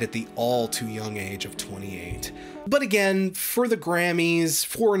died at the all too young age of 28. But again, for the Grammys,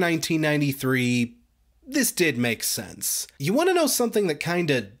 for 1993, this did make sense. You want to know something that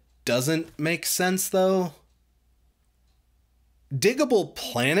kinda doesn't make sense, though? Diggable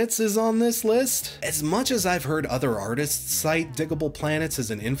Planets is on this list. As much as I've heard other artists cite Diggable Planets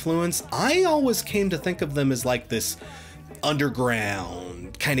as an influence, I always came to think of them as like this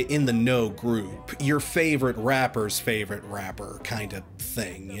underground, kind of in the know group, your favorite rapper's favorite rapper kind of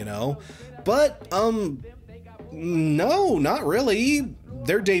thing, you know? But, no, not really.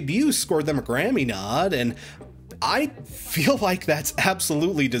 Their debut scored them a Grammy nod, and I feel like that's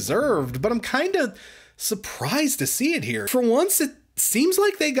absolutely deserved, but I'm kind of surprised to see it here. For once, it seems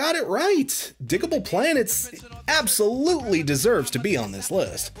like they got it right. Diggable Planets absolutely deserves to be on this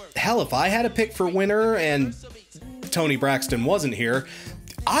list. Hell, if I had a pick for winner and Tony Braxton wasn't here,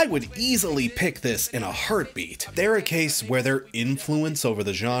 I would easily pick this in a heartbeat. They're a case where their influence over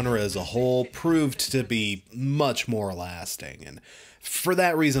the genre as a whole proved to be much more lasting, and for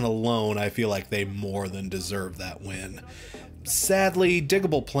that reason alone, I feel like they more than deserve that win. Sadly,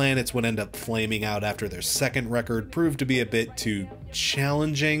 Diggable Planets would end up flaming out after their second record proved to be a bit too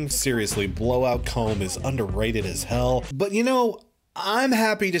challenging. Seriously, Blowout Comb is underrated as hell, but you know, I'm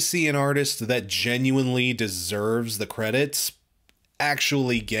happy to see an artist that genuinely deserves the credits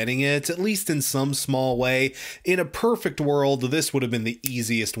actually getting it, at least in some small way. In a perfect world, this would have been the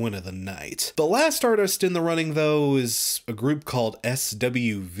easiest win of the night. The last artist in the running, though, is a group called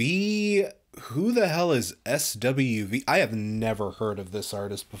SWV. Who the hell is SWV? I have never heard of this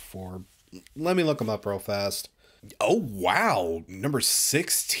artist before. Let me look them up real fast. Oh, wow. Number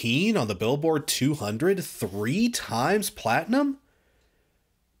 16 on the Billboard 200, 3 times platinum?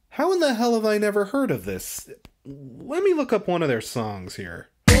 How in the hell have I never heard of this? Let me look up one of their songs here.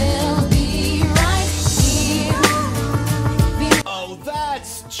 Oh,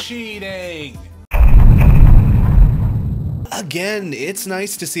 that's cheating! Again, it's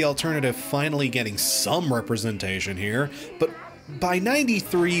nice to see alternative finally getting some representation here, but by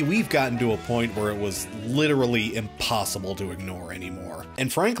 93, we've gotten to a point where it was literally impossible to ignore anymore.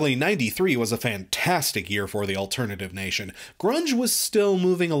 And frankly, 93 was a fantastic year for the alternative nation. Grunge was still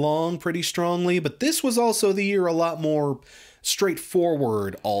moving along pretty strongly, but this was also the year a lot more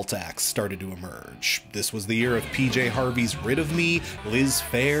straightforward alt acts started to emerge. This was the year of PJ Harvey's Rid of Me, Liz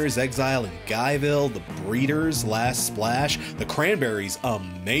Phair's Exile in Guyville, The Breeders' Last Splash, The Cranberries'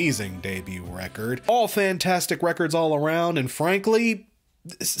 amazing debut record. All fantastic records all around, and frankly,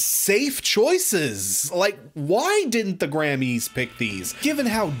 safe choices. Like, why didn't the Grammys pick these? Given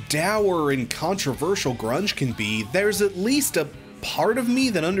how dour and controversial grunge can be, there's at least a part of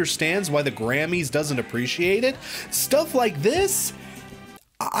me that understands why the Grammys doesn't appreciate it. Stuff like this,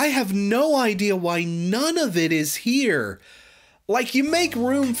 I have no idea why none of it is here. Like, you make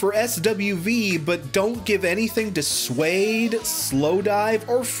room for SWV, but don't give anything to Suede, Slowdive,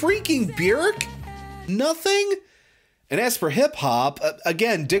 or freaking Björk? Nothing? And as for hip-hop,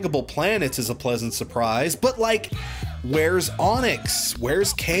 again, Diggable Planets is a pleasant surprise, but like, where's Onyx?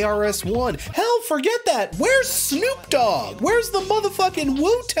 Where's KRS-One? Hell, forget that! Where's Snoop Dogg? Where's the motherfucking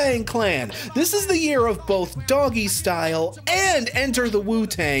Wu-Tang Clan? This is the year of both Doggy Style and Enter the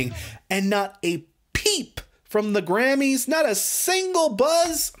Wu-Tang, and not a peep from the Grammys, not a single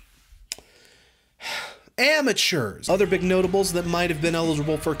buzz. Amateurs. Other big notables that might have been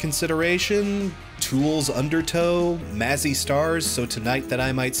eligible for consideration: Tool's Undertow, Mazzy Star's So Tonight That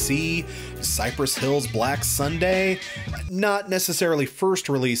I Might See, Cypress Hill's Black Sunday. Not necessarily first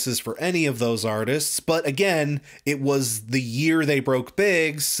releases for any of those artists, but again, it was the year they broke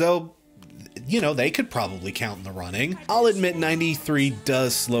big, so you know, they could probably count in the running. I'll admit 93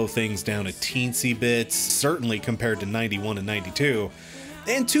 does slow things down a teensy bit, certainly compared to 91 and 92.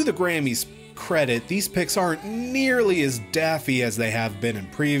 And to the Grammys' credit, these picks aren't nearly as daffy as they have been in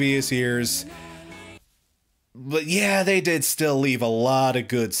previous years. But yeah, they did still leave a lot of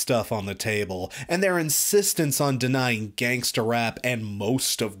good stuff on the table, and their insistence on denying gangsta rap and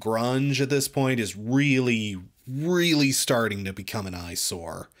most of grunge at this point is really, really starting to become an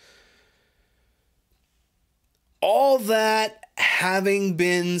eyesore. All that having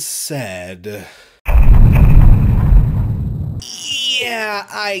been said, yeah,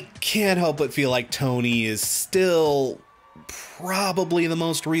 I can't help but feel like Tony is still probably the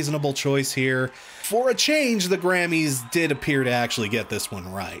most reasonable choice here. For a change, the Grammys did appear to actually get this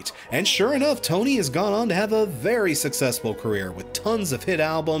one right. And sure enough, Tony has gone on to have a very successful career with tons of hit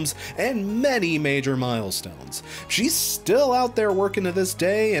albums and many major milestones. She's still out there working to this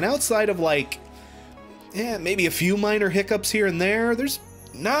day, and outside of like, maybe a few minor hiccups here and there, there's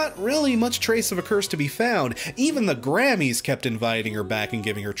not really much trace of a curse to be found. Even the Grammys kept inviting her back and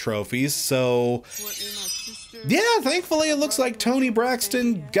giving her trophies, so yeah, thankfully it looks like Toni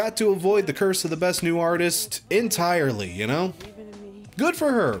Braxton got to avoid the curse of the best new artist entirely, you know? Good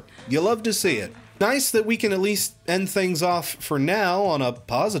for her. You love to see it. Nice that we can at least end things off for now on a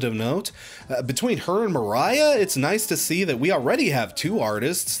positive note. Between her and Mariah, it's nice to see that we already have two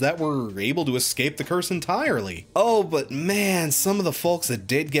artists that were able to escape the curse entirely. Oh, but man, some of the folks that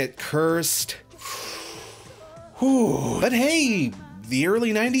did get cursed. Whew. But hey, the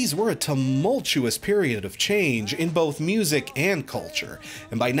early 90s were a tumultuous period of change in both music and culture,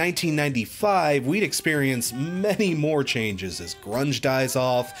 and by 1995 we'd experience many more changes as grunge dies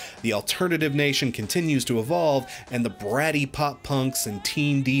off, the alternative nation continues to evolve, and the bratty pop punks and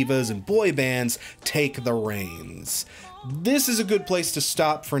teen divas and boy bands take the reins. This is a good place to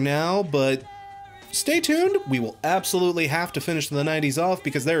stop for now, but stay tuned. We will absolutely have to finish the 90s off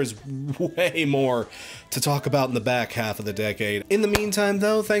because there is way more to talk about in the back half of the decade. In the meantime,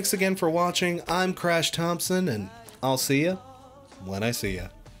 though, thanks again for watching. I'm Crash Thompson, and I'll see ya when I see ya.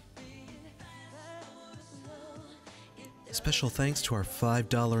 Special thanks to our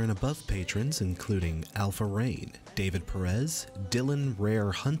 $5 and above patrons, including Alpha Rain, David Perez, Dylan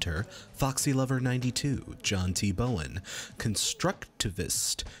Rare Hunter, Foxy Lover 92, John T. Bowen,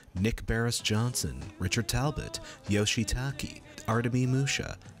 Constructivist, Nick Barris Johnson, Richard Talbot, Yoshitaki, Artemi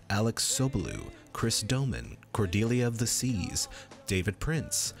Musha, Alex Sobolou, Chris Doman, Cordelia of the Seas, David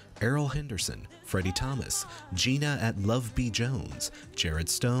Prince, Errol Henderson, Freddie Thomas, Gina at Love B. Jones, Jared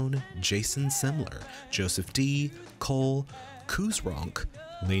Stone, Jason Semler, Joseph D., Cole, Kuzronk,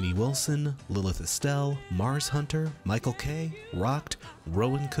 Lainey Wilson, Lilith Estelle, Mars Hunter, Michael K., Rocked,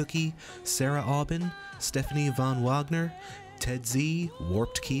 Rowan Cookie, Sarah Aubin, Stephanie Von Wagner, Ted Z.,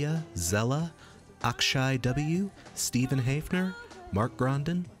 Warped Kia, Zella, Akshay W., Stephen Hafner, Mark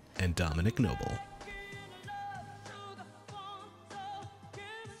Grondin, and Dominic Noble.